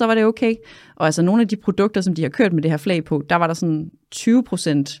bæredygtighed, så var det okay. Og altså nogle af de produkter, som de har kørt med det her flag på, der var der sådan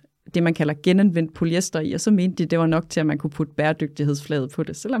 20% det, man kalder genanvendt polyester i, og så mente de, det var nok til, at man kunne putte bæredygtighedsflaget på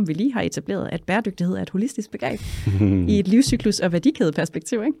det, selvom vi lige har etableret, at bæredygtighed er et holistisk begreb i et livscyklus- og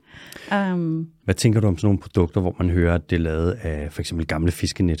værdikædeperspektiv. Ikke? Hvad tænker du om sådan nogle produkter, hvor man hører, at det er lavet af for eksempel gamle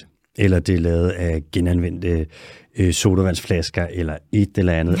fiskenet, eller det er lavet af genanvendte sodavandsflasker, eller et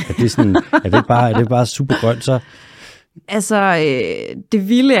eller andet? Er det bare super grønt så? Altså, det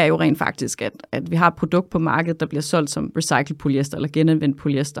vilde er jo rent faktisk, at vi har et produkt på markedet, der bliver solgt som recycled polyester eller genanvendt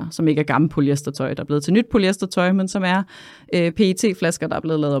polyester, som ikke er gammel polyestertøj, der er blevet til nyt polyestertøj, men som er PET-flasker, der er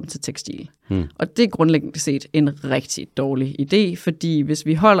blevet lavet om til tekstil. Og det er grundlæggende set en rigtig dårlig idé, fordi hvis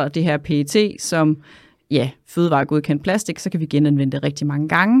vi holder det her PET som fødevaregodkendt plastik, så kan vi genanvende det rigtig mange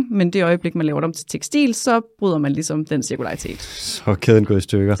gange, men det øjeblik, man laver det om til tekstil, så bryder man ligesom den cirkularitet. Så er kæden gået i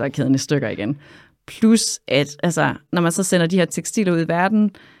stykker. Så er kæden i stykker igen. Plus, at altså, når man så sender de her tekstiler ud i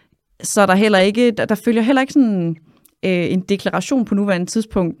verden, så er der heller ikke, der følger heller ikke sådan en deklaration på nuværende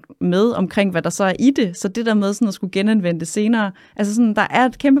tidspunkt med omkring, hvad der så er i det. Så det der med sådan at skulle genanvende det senere, altså sådan, der er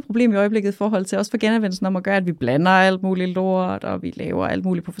et kæmpe problem i øjeblikket i forhold til også for genanvendelsen om at gøre, at vi blander alt muligt lort, og vi laver alt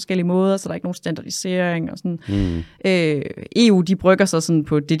muligt på forskellige måder, så der er ikke nogen standardisering og sådan. EU, de brygger sig sådan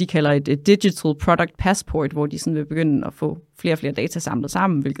på det, de kalder et digital product passport, hvor de sådan vil begynde at få flere og flere data samlet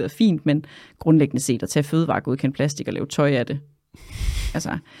sammen, hvilket er fint, men grundlæggende set at tage fødevaregodkendt plastik og lave tøj af det.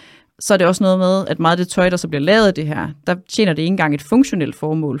 Altså, så er det også noget med, at meget af det tøj, der så bliver lavet af det her, der tjener det ikke engang et funktionelt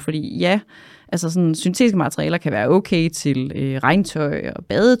formål, fordi altså sådan syntetiske materialer kan være okay til regntøj og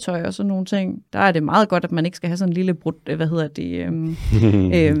badetøj og sådan nogle ting. Der er det meget godt, at man ikke skal have sådan en lille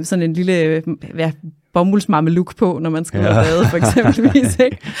sådan en lille bomuldsmameluk på, når man skal bade for eksempelvis.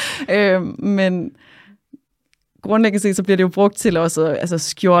 Ikke? Men grundlæggende set, så bliver det jo brugt til også altså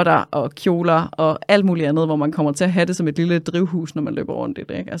skjorter og kjoler og alt muligt andet, hvor man kommer til at have det som et lille drivhus, når man løber rundt i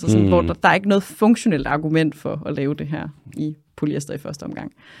det. Ikke? Altså sådan, hvor der er ikke noget funktionelt argument for at lave det her i polyester i første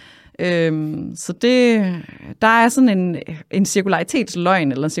omgang. Så der er sådan en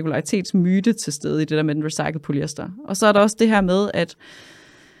cirkularitetsløgn eller en cirkularitetsmyte til stede i det der med den recycled polyester. Og så er der også det her med, at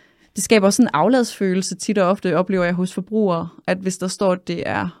det skaber også en afladsfølelse tit og ofte, oplever jeg hos forbrugere, at hvis der står, at det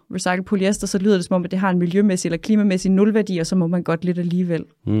er recycled polyester, så lyder det som om, at det har en miljømæssig eller klimamæssig nulværdi, og så må man godt lidt alligevel.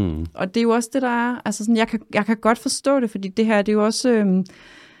 Og det er jo også det, der er. Altså sådan, jeg kan godt forstå det, fordi det her, det er jo også,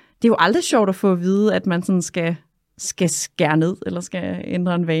 det er jo aldrig sjovt at få at vide, at man sådan skal skære ned, eller skal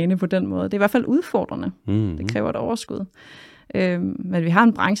ændre en vane på den måde. Det er i hvert fald udfordrende. Det kræver et overskud. Men vi har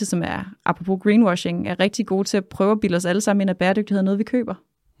en branche, som er, apropos greenwashing, er rigtig god til at prøve at bilde os alle sammen ind, at bæredygtighed er noget, vi køber.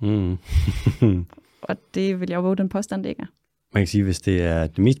 Og det vil jeg jo våge den påstand, det ikke er. Man kan sige, hvis det er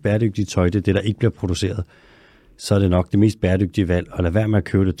det mest bæredygtige tøj, det er det, der ikke bliver produceret, så er det nok det mest bæredygtige valg at lade være med at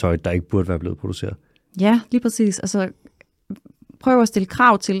købe det tøj, der ikke burde være blevet produceret. Ja, lige præcis. Altså, prøv at stille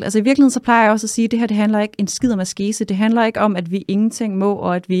krav til. Altså i virkeligheden så plejer jeg også at sige, at det her det handler ikke en skid om askese. Det handler ikke om, at vi ingenting må,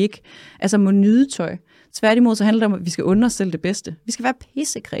 og at vi ikke må nyde tøj. Tværtimod så handler det om, at vi skal unde os selv det bedste. Vi skal være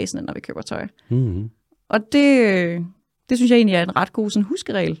pissekræsende, når vi køber tøj. Og det synes jeg egentlig er en ret god sådan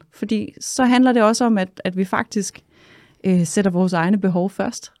huskeregel, fordi så handler det også om, at vi faktisk sætter vores egne behov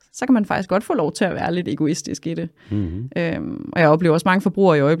først. Så kan man faktisk godt få lov til at være lidt egoistisk i det. Og jeg oplever også mange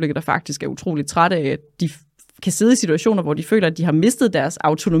forbrugere i øjeblikket, der faktisk er utroligt trætte af, at de kan sidde i situationer, hvor de føler, at de har mistet deres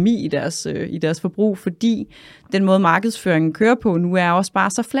autonomi i deres forbrug, fordi den måde markedsføringen kører på nu er også bare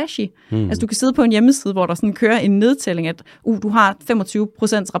så flashy. Altså du kan sidde på en hjemmeside, hvor der sådan kører en nedtælling, at du har 25%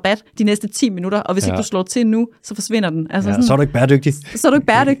 rabat de næste 10 minutter, og hvis ikke du slår til nu, så forsvinder den. Altså, sådan, så er du ikke bæredygtig. Så er du ikke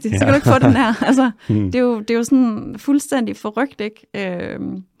bæredygtig, så kan du ikke få den her. Altså, det er jo sådan fuldstændig forrygt, ikke?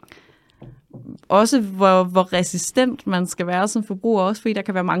 Også hvor resistent man skal være som forbruger, også fordi der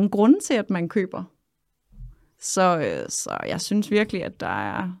kan være mange grunde til, at man køber. Så jeg synes virkelig, at der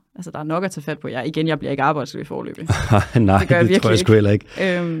er nok at tage fat på. Jeg bliver ikke arbejdsløs foreløbig. Nej, det tror jeg sgu heller ikke.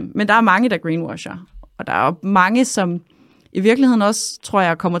 Men der er mange, der greenwasher. Og der er mange, som i virkeligheden også, tror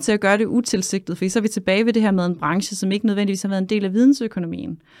jeg, kommer til at gøre det utilsigtet. For så er vi tilbage ved det her med en branche, som ikke nødvendigvis har været en del af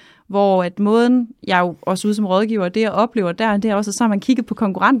vidensøkonomien. Hvor at måden, jeg er jo også ude som rådgiver, det jeg oplever der, det er også, så har man kigget på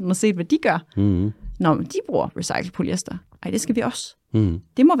konkurrenten og set, hvad de gør. Nå, men de bruger recycled polyester. Ej, det skal vi også.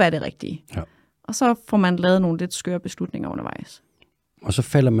 Det må være det rigtige. Ja. Og så får man lavet nogle lidt skøre beslutninger undervejs. Og så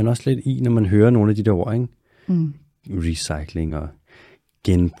falder man også lidt i, når man hører nogle af de der ord, ikke? Recycling og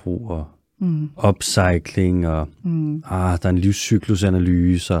genbrug og upcycling og der er en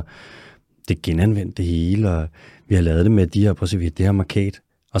livscyklusanalyse og det er genanvendt det hele, og vi har lavet det med de her, prøv at se, vi har det her markat,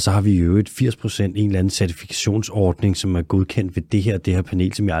 og så har vi jo et 80% en eller anden certifikationsordning, som er godkendt ved det her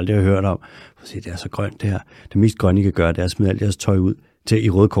panel, som jeg aldrig har hørt om. Prøv at se, det er så grønt det her. Det mest grønne, I kan gøre, det er at smide alt jeres tøj ud i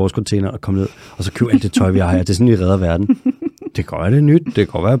Røde Kors-container og komme ned, og så købe alt det tøj, vi har her. Det er sådan, vi redder verden. Det kan være, det er nyt. Det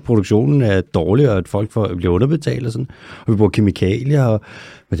kan være, at produktionen er dårlig, og at folk bliver underbetalt og sådan. Og vi bruger kemikalier,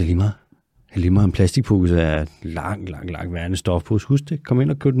 men det er lige meget. Det er lige meget en plastikpose er lang værende stofpose. Husk det. Kom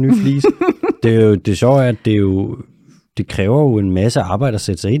ind og køb den nye flis. Det sjove er, at det kræver jo en masse arbejde at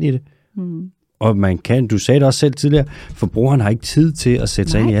sætte sig ind i det. Og du sagde det også selv tidligere, forbrugeren har ikke tid til at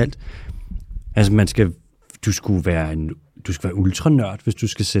sætte sig ind i alt. Altså du skal være ultranørd, hvis du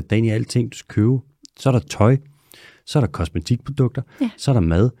skal sætte dig ind i alting, du skal købe. Så er der tøj, så er der kosmetikprodukter, så er der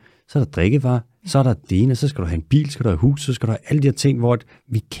mad, så er der drikkevarer, så er der det ene, så skal du have en bil, så skal du have hus, så skal du have alle de her ting, hvor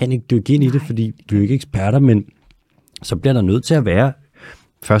vi kan ikke dykke ind i det, fordi du er ikke eksperter, men så bliver der nødt til at være,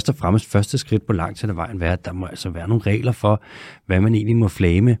 først og fremmest første skridt på langt til ad vejen, at der må altså være nogle regler for, hvad man egentlig må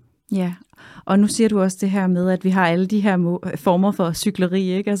flage med. Ja, og nu siger du også det her med, at vi har alle de her former for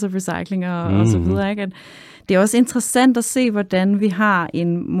cykleri, ikke? Altså recycling og så videre, ikke? At det er også interessant at se, hvordan vi har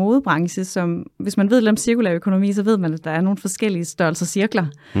en modebranche, som, hvis man ved lidt om cirkulær økonomi, så ved man, at der er nogle forskellige størrelser cirkler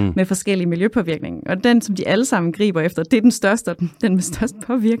med forskellige miljøpåvirkninger. Og den, som de alle sammen griber efter, det er den største, den med størst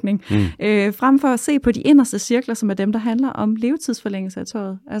påvirkning. Frem for at se på de inderste cirkler, som er dem, der handler om levetidsforlængelse af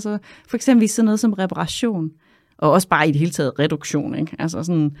tøjet. Altså for eksempel sådan noget som reparation. Og også bare i det hele taget reduktion, ikke? Altså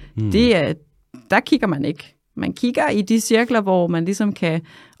sådan, der kigger man ikke. Man kigger i de cirkler, hvor man ligesom kan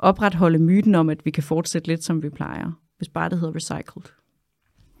opretholde myten om, at vi kan fortsætte lidt, som vi plejer, hvis bare det hedder recycled.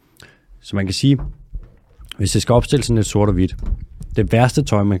 Så man kan sige, hvis det skal opstille sådan lidt sort og hvidt, det værste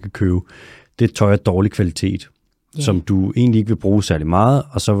tøj, man kan købe, det er tøj af dårlig kvalitet, som du egentlig ikke vil bruge særlig meget,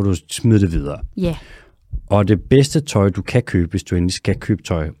 og så vil du smide det videre. Ja. Og det bedste tøj, du kan købe, hvis du endelig skal købe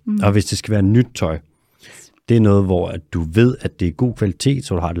tøj, og hvis det skal være nyt tøj, det er noget, hvor at du ved, at det er god kvalitet,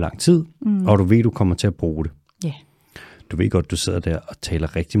 så du har det lang tid, og du ved, at du kommer til at bruge det. Yeah. Du ved godt, du sidder der og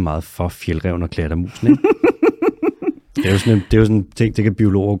taler rigtig meget for fjeldræven og klattermusen, ikke? Det er jo sådan en ting, det kan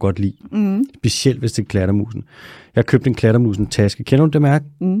biologer godt lide. Specielt, hvis det er klattermusen. Jeg har købt en klattermusen-taske. Kender du det mærke?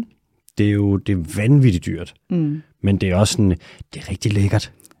 Det er vanvittigt dyrt. Men det er også sådan, det er rigtig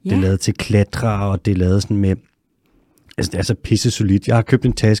lækkert. Det er lavet til klatre, og det er lavet sådan med... Altså, det er så pisse solidt. Jeg har købt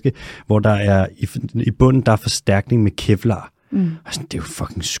en taske, hvor der er i bunden, der er forstærkning med kevlar. Altså, det er jo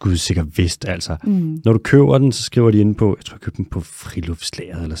fucking skudsikker vest, altså. Når du køber den, så skriver de inde på, jeg tror, jeg købte den på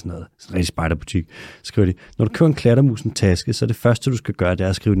Friluftslageret eller sådan noget. Sådan en rigtig spejderbutik. Så skriver de, når du køber en klattermusen taske, så det første, du skal gøre, det er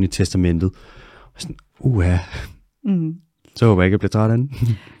at skrive den i testamentet. Og sådan, så håber jeg ikke, jeg bliver træt af den.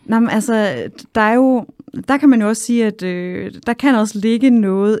 Nå, men altså, der kan man jo også sige, at der kan også ligge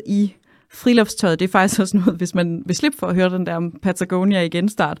noget i friluftstøjet. Det er faktisk også noget, hvis man vil slippe for at høre den der om Patagonia igen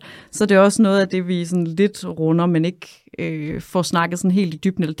start, så det er også noget af det, vi sådan lidt runder, men ikke får snakket sådan helt i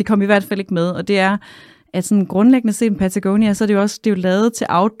dybden. Det kommer i hvert fald ikke med, og det er, at sådan grundlæggende set med Patagonia, så er det jo lavet til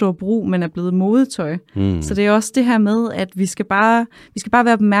outdoor brug, men er blevet modetøj. Så det er også det her med, at vi skal bare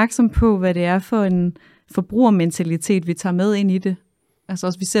være opmærksom på, hvad det er for en forbrugermentalitet, vi tager med ind i det. Altså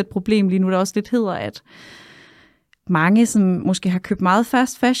også, vi ser et problem lige nu, der også lidt hedder, at mange, som måske har købt meget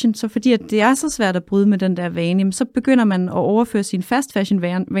fast fashion, så fordi at det er så svært at bryde med den der vane, så begynder man at overføre sine fast fashion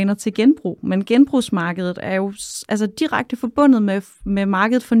vaner til genbrug. Men genbrugsmarkedet er jo altså direkte forbundet med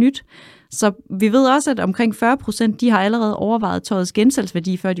markedet for nyt. Så vi ved også, at omkring 40%, de har allerede overvejet tøjets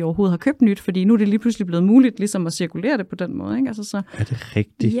gensalgsværdi, før de overhovedet har købt nyt, fordi nu er det lige pludselig blevet muligt ligesom at cirkulere det på den måde. Ikke? Altså, så, er det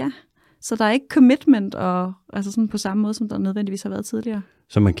rigtigt? Ja, så der er ikke commitment og, altså sådan på samme måde, som der nødvendigvis har været tidligere.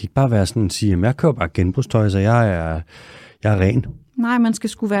 Så man kan ikke bare være sådan og sige, at jeg køber bare genbrugstøj, så jeg er ren. Nej, man skal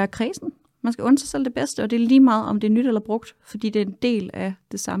sgu være kredsen. Man skal unde sig selv det bedste, og det er lige meget, om det er nyt eller brugt, fordi det er en del af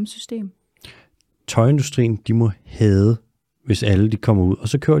det samme system. Tøjindustrien, de må hade, hvis alle de kommer ud, og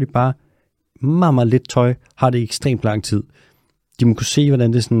så køber de bare meget, meget lidt tøj, har det i ekstremt lang tid. De må kunne se,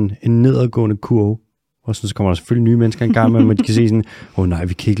 hvordan det er sådan en nedadgående kurve, og så kommer der selvfølgelig nye mennesker en gang med, men de kan se sådan, nej,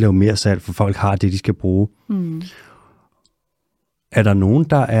 vi kan ikke lave mere salg, for folk har det, de skal bruge. Er der nogen,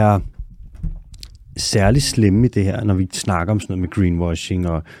 der er særlig slemme i det her, når vi snakker om sådan noget med greenwashing,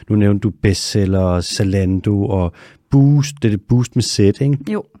 og nu nævnte du bestseller, Zalando og Boost, det er det Boost med sæt, ikke?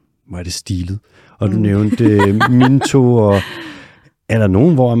 Jo. Hvor er det stilet? Og du nævnte Minto, og er der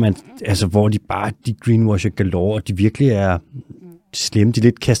nogen, hvor de greenwasher galore, og de virkelig er slemme, de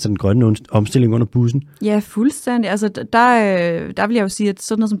lidt kaster den grønne omstilling under bussen? Ja, fuldstændig. Altså, der vil jeg jo sige, at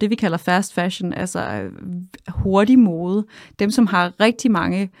sådan noget som det, vi kalder fast fashion, altså hurtig mode, dem, som har rigtig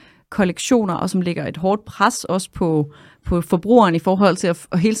mange kollektioner, og som lægger et hårdt pres også på forbrugeren i forhold til at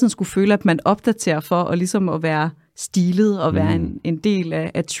hele tiden skulle føle, at man opdaterer for og ligesom at være stilet og være en del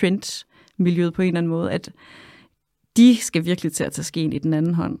af trendmiljøet på en eller anden måde, at de skal virkelig til at tage skeen i den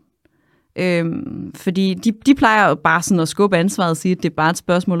anden hånd. Fordi de plejer jo bare sådan at skubbe ansvaret og sige, at det er bare et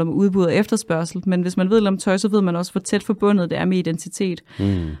spørgsmål om udbud og efterspørgsel, men hvis man ved om tøj, så ved man også, hvor tæt forbundet det er med identitet.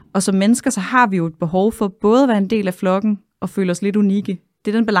 Og som mennesker, så har vi jo et behov for både at være en del af flokken, og føle os lidt unikke.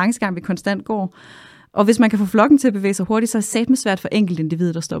 Det er den balancegang, vi konstant går. Og hvis man kan få flokken til at bevæge sig hurtigt, så er det satme svært for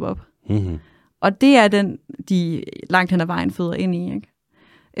enkeltindividet at stoppe op. Mm-hmm. Og det er den, de langt hen ad vejen føder ind i, ikke?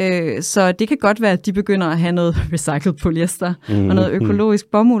 Så det kan godt være, at de begynder at have noget recycled polyester og noget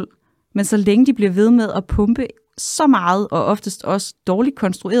økologisk bomuld. Men så længe de bliver ved med at pumpe så meget, og oftest også dårligt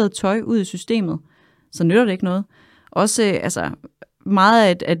konstrueret tøj ud i systemet, så nytter det ikke noget. Også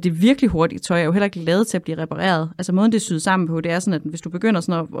meget af det virkelig hurtige tøj er jo heller ikke lavet til at blive repareret. Altså måden det er syet sammen på, det er sådan, at hvis du begynder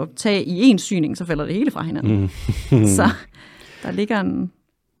sådan at tage i en syning, så falder det hele fra hinanden. Så der ligger en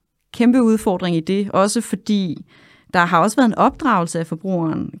kæmpe udfordring i det, også fordi der har også været en opdragelse af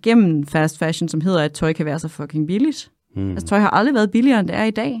forbrugeren gennem fast fashion, som hedder, at tøj kan være så fucking billigt. Altså tøj har aldrig været billigere, end det er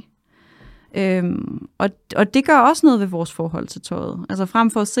i dag. Og det gør også noget ved vores forhold til tøjet. Altså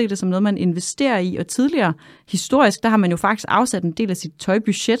frem for at se det som noget, man investerer i, og tidligere historisk, der har man jo faktisk afsat en del af sit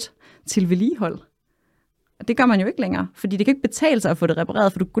tøjbudget til vedligehold. Og det gør man jo ikke længere, fordi det kan ikke betale sig at få det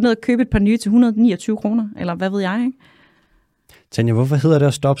repareret, for du går ned og køber et par nye til 129 kroner, eller hvad ved jeg, ikke? Tanja, hvorfor hedder det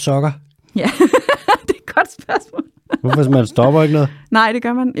at stoppe sokker? Ja, det er et godt spørgsmål. Hvorfor man stopper ikke noget? Nej, det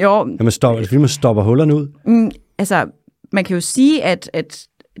gør man. Jo. Ja, fordi man stopper hullerne ud? Man kan jo sige, at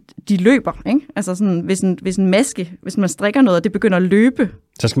de løber, ikke? Altså sådan, hvis en maske, hvis man strikker noget, og det begynder at løbe,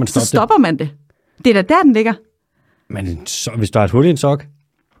 så stopper man det. Det er da der, den ligger. Men hvis der er et hul i en sok?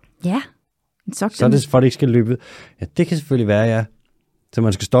 Ja, en sok. Så er det for, at det ikke skal løbe. Ja, det kan selvfølgelig være, ja. Så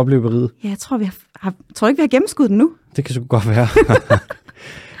man skal stoppe løberiet. Ja, jeg tror ikke, vi har gennemskuddet den nu. Det kan så godt være.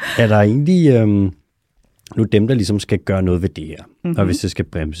 Er der egentlig nu dem, der ligesom skal gøre noget ved det her, og hvis det skal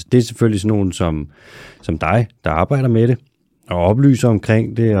bremses? Det er selvfølgelig sådan nogen som dig, der arbejder med det, og oplyser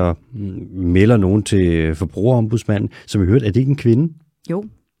omkring det, og melder nogen til forbrugerombudsmanden. Som vi hørte, er det ikke en kvinde? Jo,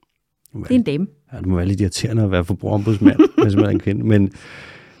 det er en dame. Ja, det må være lidt irriterende at være forbrugerombudsmand, hvis man er en kvinde. Men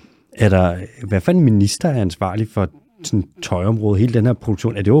er der, hvad for en minister er ansvarlig for sådan tøjområdet, hele den her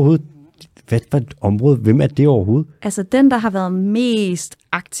produktion? Er det overhovedet, hvad for et område, hvem er det overhovedet? Altså den, der har været mest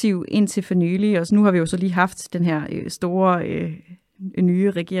aktiv indtil for nylig, og så nu har vi jo så lige haft den her store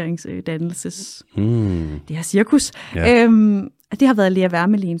nye regeringsdannelses, det her cirkus. Ja. Det har været Lea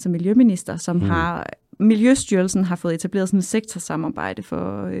Wermelin som miljøminister, som Miljøstyrelsen har fået etableret sådan et sektorsamarbejde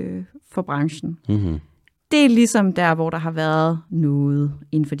for branchen. Det er ligesom der, hvor der har været noget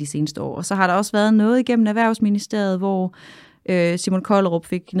inden for de seneste år. Og så har der også været noget igennem Erhvervsministeriet, hvor Simon Kollerup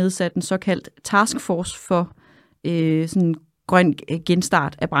fik nedsat en såkaldt taskforce for sådan grøn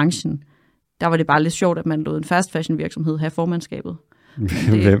genstart af branchen. Der var det bare lidt sjovt, at man lod en fast fashion virksomhed have formandskabet.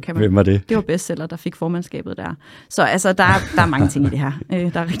 Hvem var det? Det var bestseller, der fik formandskabet der. Så altså, der er mange ting i det her.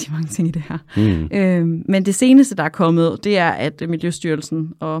 Der er rigtig mange ting i det her. Men det seneste, der er kommet, det er, at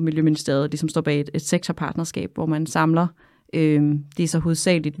Miljøstyrelsen og Miljøministeriet ligesom står bag et sektorpartnerskab, hvor man samler det er så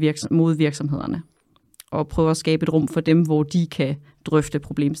hovedsageligt mod virksomhederne og prøver at skabe et rum for dem, hvor de kan drøfte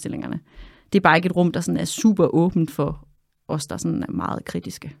problemstillingerne. Det er bare ikke et rum, der sådan er super åbent for os, der sådan er meget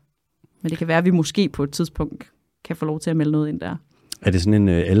kritiske. Men det kan være, at vi måske på et tidspunkt kan få lov til at melde noget ind der. Er det sådan en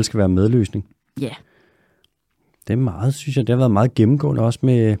alle skal være medløsning? Ja. Yeah. Det er meget, synes jeg, det har været meget gennemgående også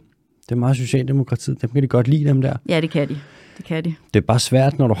med, det er meget Socialdemokratiet. Dem kan de godt lide, dem der. Ja, det kan de. Det er bare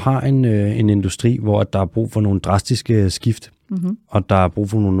svært, når du har en industri, hvor der er brug for nogle drastiske skift, og der er brug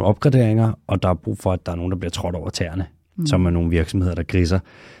for nogle opgraderinger, og der er brug for, at der er nogen, der bliver trådt over tæerne, som er nogle virksomheder, der griser.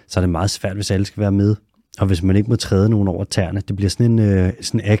 Så er det meget svært, hvis alle skal være med. Og hvis man ikke må træde nogen over tæerne, det bliver sådan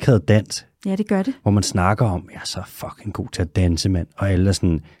en akavet dans. Ja, det gør det. Hvor man snakker om, jeg er så fucking god til at danse, mand. Og alle er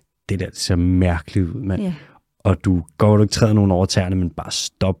sådan, det der det ser mærkeligt ud, mand. Yeah. Og du ikke træde nogen over tæerne, men bare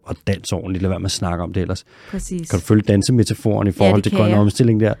stop og dans ordentligt. Lad være med at snakke om det ellers. Præcis. Kan du følge dansemetaforen i forhold til grøn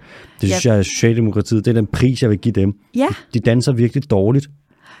omstilling der? Det synes jeg er Socialdemokratiet. Det er den pris, jeg vil give dem. Ja. De danser virkelig dårligt.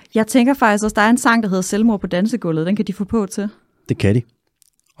 Jeg tænker faktisk også, der er en sang, der hedder Selvmord på dansegulvet. Den kan de få på til. Det kan de.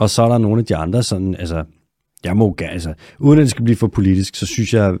 Og så er der nogle af de andre sådan, altså, jeg må gerne, altså, uden at det skal blive for politisk, så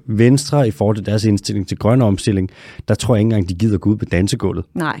synes jeg, Venstre i forhold til deres indstilling til grøn omstilling, der tror jeg ikke engang, de gider gå ud på dansegulvet.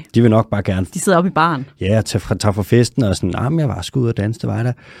 Nej. De vil nok bare gerne. De sidder oppe i baren. Ja, tager fra festen og sådan, men jeg var sgu ud og danse, det var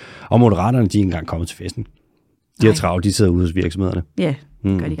der. Og Moderaterne, de er ikke engang kommet til festen. De har travlt, de sidder ude hos virksomhederne. Ja,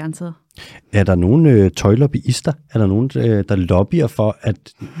 det gør de garanteret. Er der nogle tøjlobbyister? Er der nogen, der lobbyer for,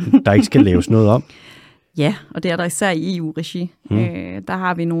 at der ikke skal laves noget om? Ja, og det er der især i EU-regi. Der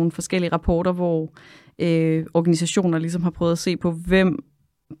har vi nogle forskellige rapporter, hvor organisationer ligesom har prøvet at se på, hvem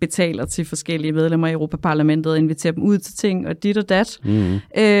betaler til forskellige medlemmer i Europaparlamentet og inviterer dem ud til ting og dit og dat.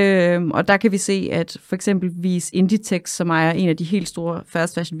 Og der kan vi se, at for eksempelvis Inditex, som ejer en af de helt store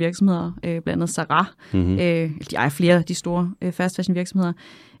fast fashion virksomheder, blandt andet Zara, de ejer flere af de store fast fashion virksomheder,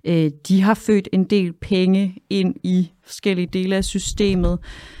 de har født en del penge ind i forskellige dele af systemet,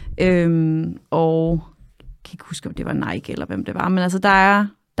 og kan ikke huske, om det var Nike eller hvem det var, men altså der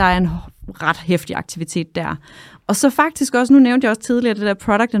er en ret heftig aktivitet der. Og så faktisk også, nu nævnte jeg også tidligere, det der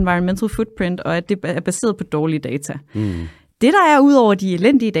product environmental footprint, og at det er baseret på dårlige data. Det, der er ud over de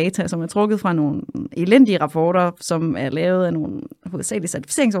elendige data, som er trukket fra nogle elendige rapporter, som er lavet af nogle hovedsagelige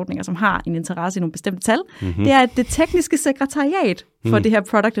certificeringsordninger, som har en interesse i nogle bestemte tal, det er, at det tekniske sekretariat for det her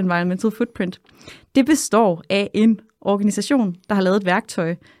Product Environmental Footprint, det består af en organisation, der har lavet et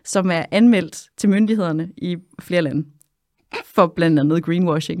værktøj, som er anmeldt til myndighederne i flere lande, for blandt andet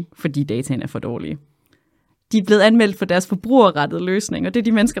greenwashing, fordi dataen er for dårlige. De er blevet anmeldt for deres forbrugerrettede løsning, og det er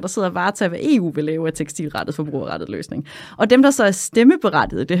de mennesker, der sidder og varetager, hvad EU vil lave af tekstilrettet forbrugerrettet løsning. Og dem, der så er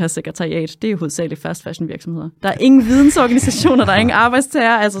stemmeberettiget i det her sekretariat, det er jo hovedsageligt fast fashion virksomheder. Der er ingen vidensorganisationer, der er ingen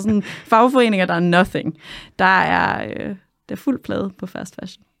arbejdstager, altså sådan fagforeninger, der er nothing. Der er fuld plade på fast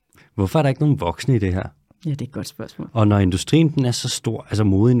fashion. Hvorfor er der ikke nogen voksne i det her? Ja, det er et godt spørgsmål. Og når industrien den er så stor, altså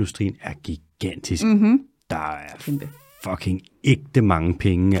modeindustrien er gigantisk, der er kæmpe. Fucking ægte mange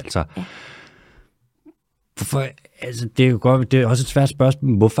penge, altså. Ja. Hvorfor, altså det er jo godt, det er også et svært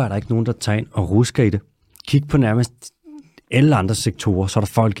spørgsmål, hvorfor er der ikke nogen, der tager ind og rusker i det? Kig på nærmest alle andre sektorer, så er der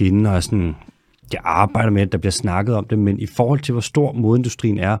folk inde og er sådan, de arbejder med det, der bliver snakket om det, men i forhold til, hvor stor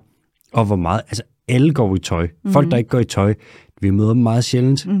modeindustrien er, og hvor meget, altså alle går i tøj. Folk, der ikke går i tøj, vi møder dem meget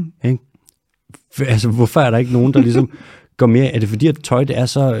sjældent. Ikke? Altså, hvorfor er der ikke nogen, der ligesom går mere? Er det fordi, at tøj det er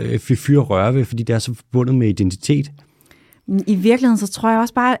så fyr og røre ved, fordi det er så forbundet med identitet? I virkeligheden, så tror jeg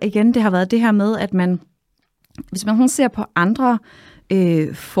også bare, igen, det har været det her med, at man, hvis man ser på andre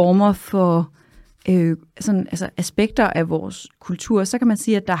former for sådan, altså aspekter af vores kultur, så kan man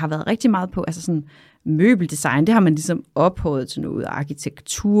sige, at der har været rigtig meget på altså sådan møbeldesign. Det har man ligesom ophøjet til noget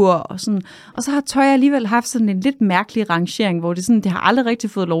arkitektur og sådan. Og så har tøj alligevel haft sådan en lidt mærkelig rangering, hvor det har aldrig rigtig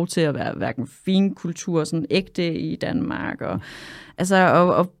fået lov til at være hverken fin kultur, sådan ægte i Danmark.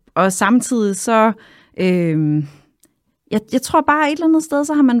 Og samtidig så, jeg tror bare et eller andet sted,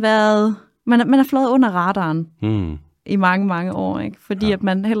 så har man været, man er fløjet under radaren i mange, mange år, ikke? Fordi at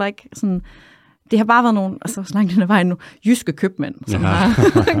man heller ikke sådan, det har bare været nogle, altså så langt den vejen, nogle jyske købmænd, som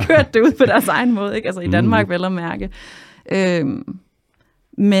har kørt det ud på deres egen måde, ikke? Altså i Danmark vel at mærke.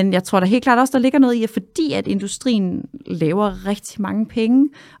 Men jeg tror da helt klart også, der ligger noget i, at fordi at industrien laver rigtig mange penge,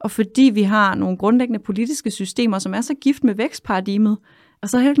 og fordi vi har nogle grundlæggende politiske systemer, som er så gift med vækstparadigmet, og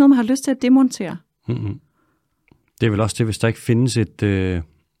så er det ikke noget, man har lyst til at demontere. Det er vel også det, hvis der ikke findes et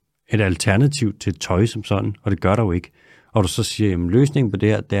alternativ til tøj som sådan, og det gør der jo ikke. Og du så siger, at løsningen på det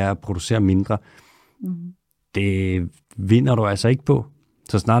her, det er at producere mindre. Det vinder du altså ikke på.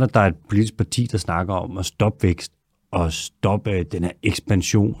 Så snart at der er et politisk parti, der snakker om at stoppe vækst og stoppe den her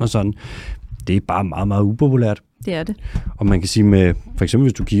ekspansion og sådan, det er bare meget, meget upopulært. Det er det. Og man kan sige med, for eksempel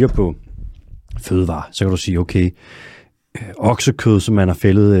hvis du kigger på fødevarer, så kan du sige, okay, oksekød, som man har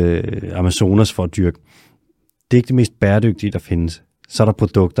fældet Amazonas for at dyrke, det er ikke det mest bæredygtige, der findes. Så er der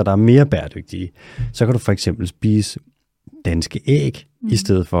produkter, der er mere bæredygtige. Så kan du for eksempel spise danske æg i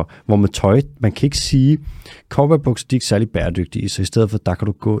stedet for, hvor med tøj, man kan ikke sige, cowboybukser, de er ikke særlig bæredygtige, så i stedet for, der kan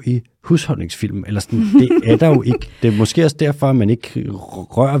du gå i husholdningsfilm, eller sådan, det er der jo ikke. Det er måske også derfor, at man ikke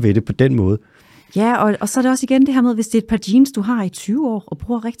rører ved det på den måde. Ja, og så er det også igen det her med, hvis det er et par jeans, du har i 20 år, og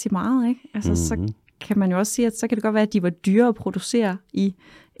bruger rigtig meget, ikke? Altså, så kan man jo også sige, at så kan det godt være, at de var dyre at producere i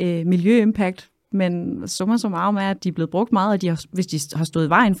miljøimpact, men summa summarum er, at de er blevet brugt meget, og hvis de har stået i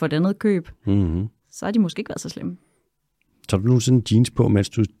vejen for et andet køb, så har de måske ikke været så slemme. Så har du nogensinde jeans på, mens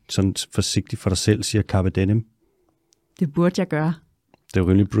du sådan forsigtigt for dig selv siger carpe denim? Det burde jeg gøre. Det er jo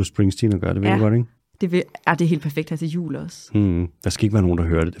rimelig Bruce Springsteen at gøre, det ved du godt, ikke? Det er helt perfekt her til jul også. Der skal ikke være nogen, der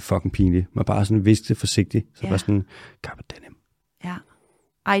hører det. Det er fucking pinligt. Man bare sådan viske det forsigtigt. Så bare sådan carpe denim. Ja.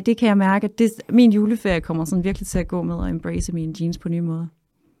 Ej, det kan jeg mærke. Min juleferie kommer sådan virkelig til at gå med at embrace mine jeans på nye måder.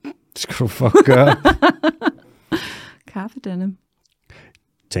 Det skal du fuck gøre. Carpe denim.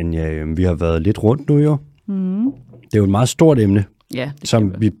 Tanja, vi har været lidt rundt nu jo. Det er jo et meget stort emne,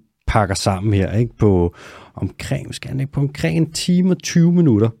 som vi pakker sammen her, ikke? På omkring en time og 20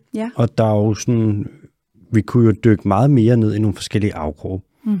 minutter. Ja. Og der er jo sådan, vi kunne jo dykke meget mere ned i nogle forskellige afkroge.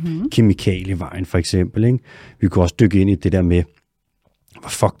 Kemikalievejen for eksempel, ikke? Vi kunne også dykke ind i det der med, hvor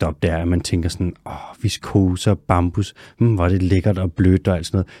fucked up det er, at man tænker sådan, viskose og bambus, hvor er det lækkert og blødt og alt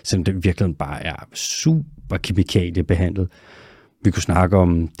sådan noget, selvom det virkelig bare er super kemikaliebehandlet. Vi kunne snakke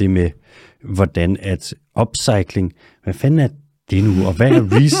om det med, hvordan at upcycling, hvad fanden er det nu, og hvad er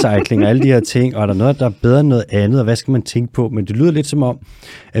recycling og alle de her ting, og er der noget, der er bedre end noget andet, og hvad skal man tænke på? Men det lyder lidt som om,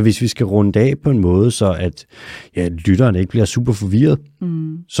 at hvis vi skal runde af på en måde, så at lytteren ikke bliver super forvirret,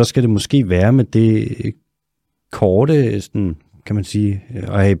 så skal det måske være med det korte sådan, kan man sige,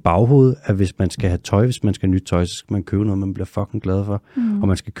 at have i baghovedet, at hvis man skal have tøj, hvis man skal have nyt tøj, så skal man købe noget, man bliver fucking glad for. Og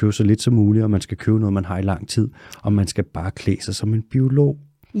man skal købe så lidt som muligt, og man skal købe noget, man har i lang tid, og man skal bare klæde sig som en biolog.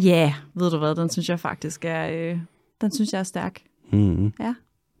 Ja, ved du hvad, den synes jeg faktisk er, stærk. Mm-hmm. Ja.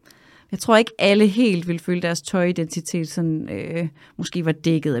 Jeg tror ikke, alle helt vil føle deres tøjidentitet sådan, måske var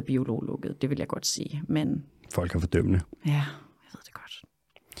dækket af biologlukket, det vil jeg godt sige. Men Folk er fordømmende. ja, jeg ved det godt.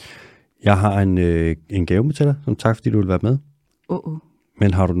 Jeg har en gave med til dig, som tak, fordi du vil være med.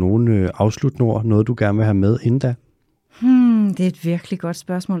 Men har du nogen afsluttende ord, noget du gerne vil have med inden da? Det er et virkelig godt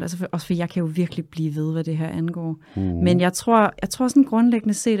spørgsmål, altså også for jeg kan jo virkelig blive ved, hvad det her angår. Men jeg tror sådan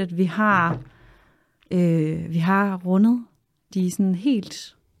grundlæggende set, at vi har rundet de sådan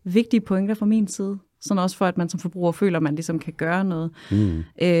helt vigtige pointer fra min side. Sådan også for, at man som forbruger føler, at man ligesom kan gøre noget.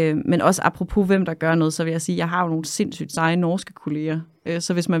 Men også apropos, hvem der gør noget, så vil jeg sige, at jeg har jo nogle sindssygt seje norske kolleger.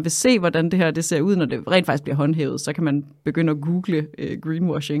 Så hvis man vil se, hvordan det her det ser ud, når det rent faktisk bliver håndhævet, så kan man begynde at google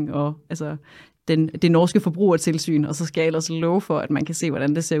greenwashing og altså det norske forbrugertilsyn, og så skal jeg ellers love for, at man kan se,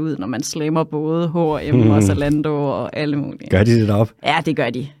 hvordan det ser ud, når man slammer både H&M og Zalando og alle mulige. Gør de det op? Ja, det gør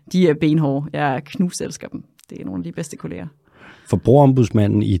de. De er benhårde. Jeg knuselsker dem. Det er nogle af de bedste kolleger.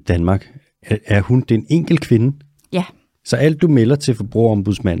 Forbrugerombudsmanden i Danmark, er hun den enkelt kvinde? Ja. Så alt du melder til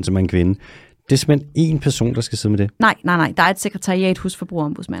forbrugerombudsmanden som en kvinde, det er simpelthen én person, der skal sidde med det? Nej. Der er et sekretariat hos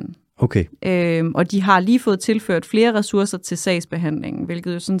forbrugerombudsmanden. Okay. Og de har lige fået tilført flere ressourcer til sagsbehandlingen,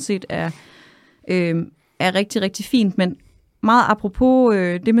 hvilket jo sådan set er rigtig, rigtig fint. Men meget apropos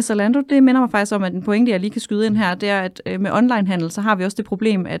det med Zalando, det minder mig faktisk om, at en pointe, jeg lige kan skyde ind her, det er, at med onlinehandel, så har vi også det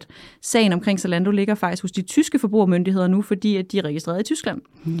problem, at sagen omkring Zalando ligger faktisk hos de tyske forbrugermyndigheder nu, fordi at de er registreret i Tyskland.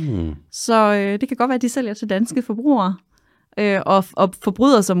 Så det kan godt være, at de sælger til danske forbrugere og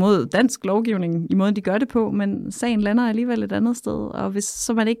forbryder sig mod dansk lovgivning i måden, de gør det på, men sagen lander alligevel et andet sted, og hvis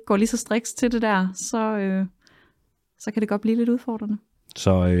så man ikke går lige så striks til det der, så kan det godt blive lidt udfordrende.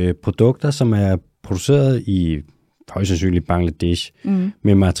 Så produkter, som er produceret i højst sandsynligt Bangladesh,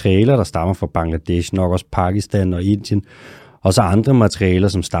 med materialer, der stammer fra Bangladesh, nok også Pakistan og Indien, og så andre materialer,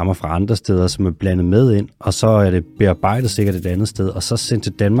 som stammer fra andre steder, som er blandet med ind, og så er det bearbejdet sikkert et andet sted, og så sendt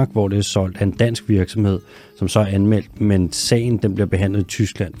til Danmark, hvor det er solgt af en dansk virksomhed, som så er anmeldt, men sagen den bliver behandlet i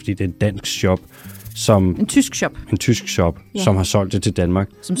Tyskland, fordi det er en dansk shop, En tysk shop, ja. Som har solgt det til Danmark.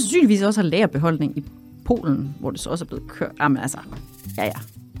 Som sandsynligvis også har lagerbeholdning i Polen, hvor det så også er blevet kørt. Jamen altså, ja.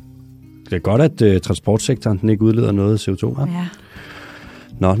 Det er godt, at transportsektoren den ikke udleder noget CO2, her. Ja.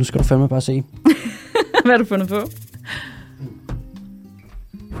 Nå, nu skal du fandme bare se. Hvad har du fundet på? Jeg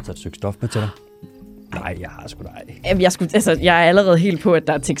har taget et stykke stof med til dig. Nej, jeg har sgu da ej. Jamen, jeg er allerede helt på, at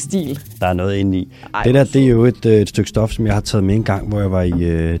der er tekstil. Der er noget inde i. Det der, det er jo et stykke stof, som jeg har taget med en gang, hvor jeg var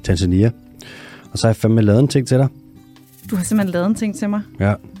i Tanzania. Og så har jeg fandme lavet en ting til dig. Du har simpelthen lavet en ting til mig?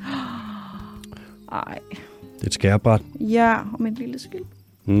 Ja. Ej. Det er et skærebræt. Ja, og med et lille skilt.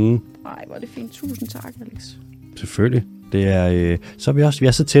 Ej, hvor er det fint. Tusind tak, Alex. Selvfølgelig. Det er, så er vi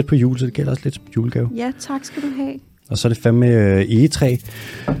er så tæt på jul, så det gælder også lidt som julegave. Ja, tak skal du have. Og så er det fandme egetræ,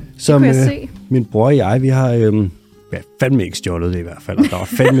 som min bror og jeg, vi har fandme ikke stjålet det i hvert fald, og der var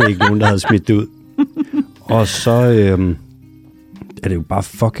fandme ikke nogen, der havde smidt det ud. Og så er det jo bare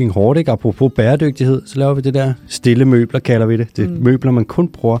fucking hårdt, ikke? Apropos bæredygtighed, så laver vi det der stille møbler, kalder vi det. Det er møbler, man kun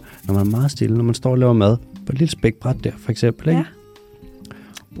bruger, når man er meget stille, når man står og laver mad. På et lille spækbræt der, for eksempel, ikke? Ja.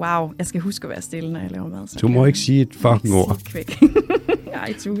 Wow, jeg skal huske at være stille, når jeg laver mad. Du må ikke sige et fucking ord.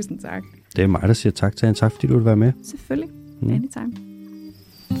 Ej, tusind tak. Det er mig, der siger tak til en. Tak, fordi du vil være med. Selvfølgelig. Anytime.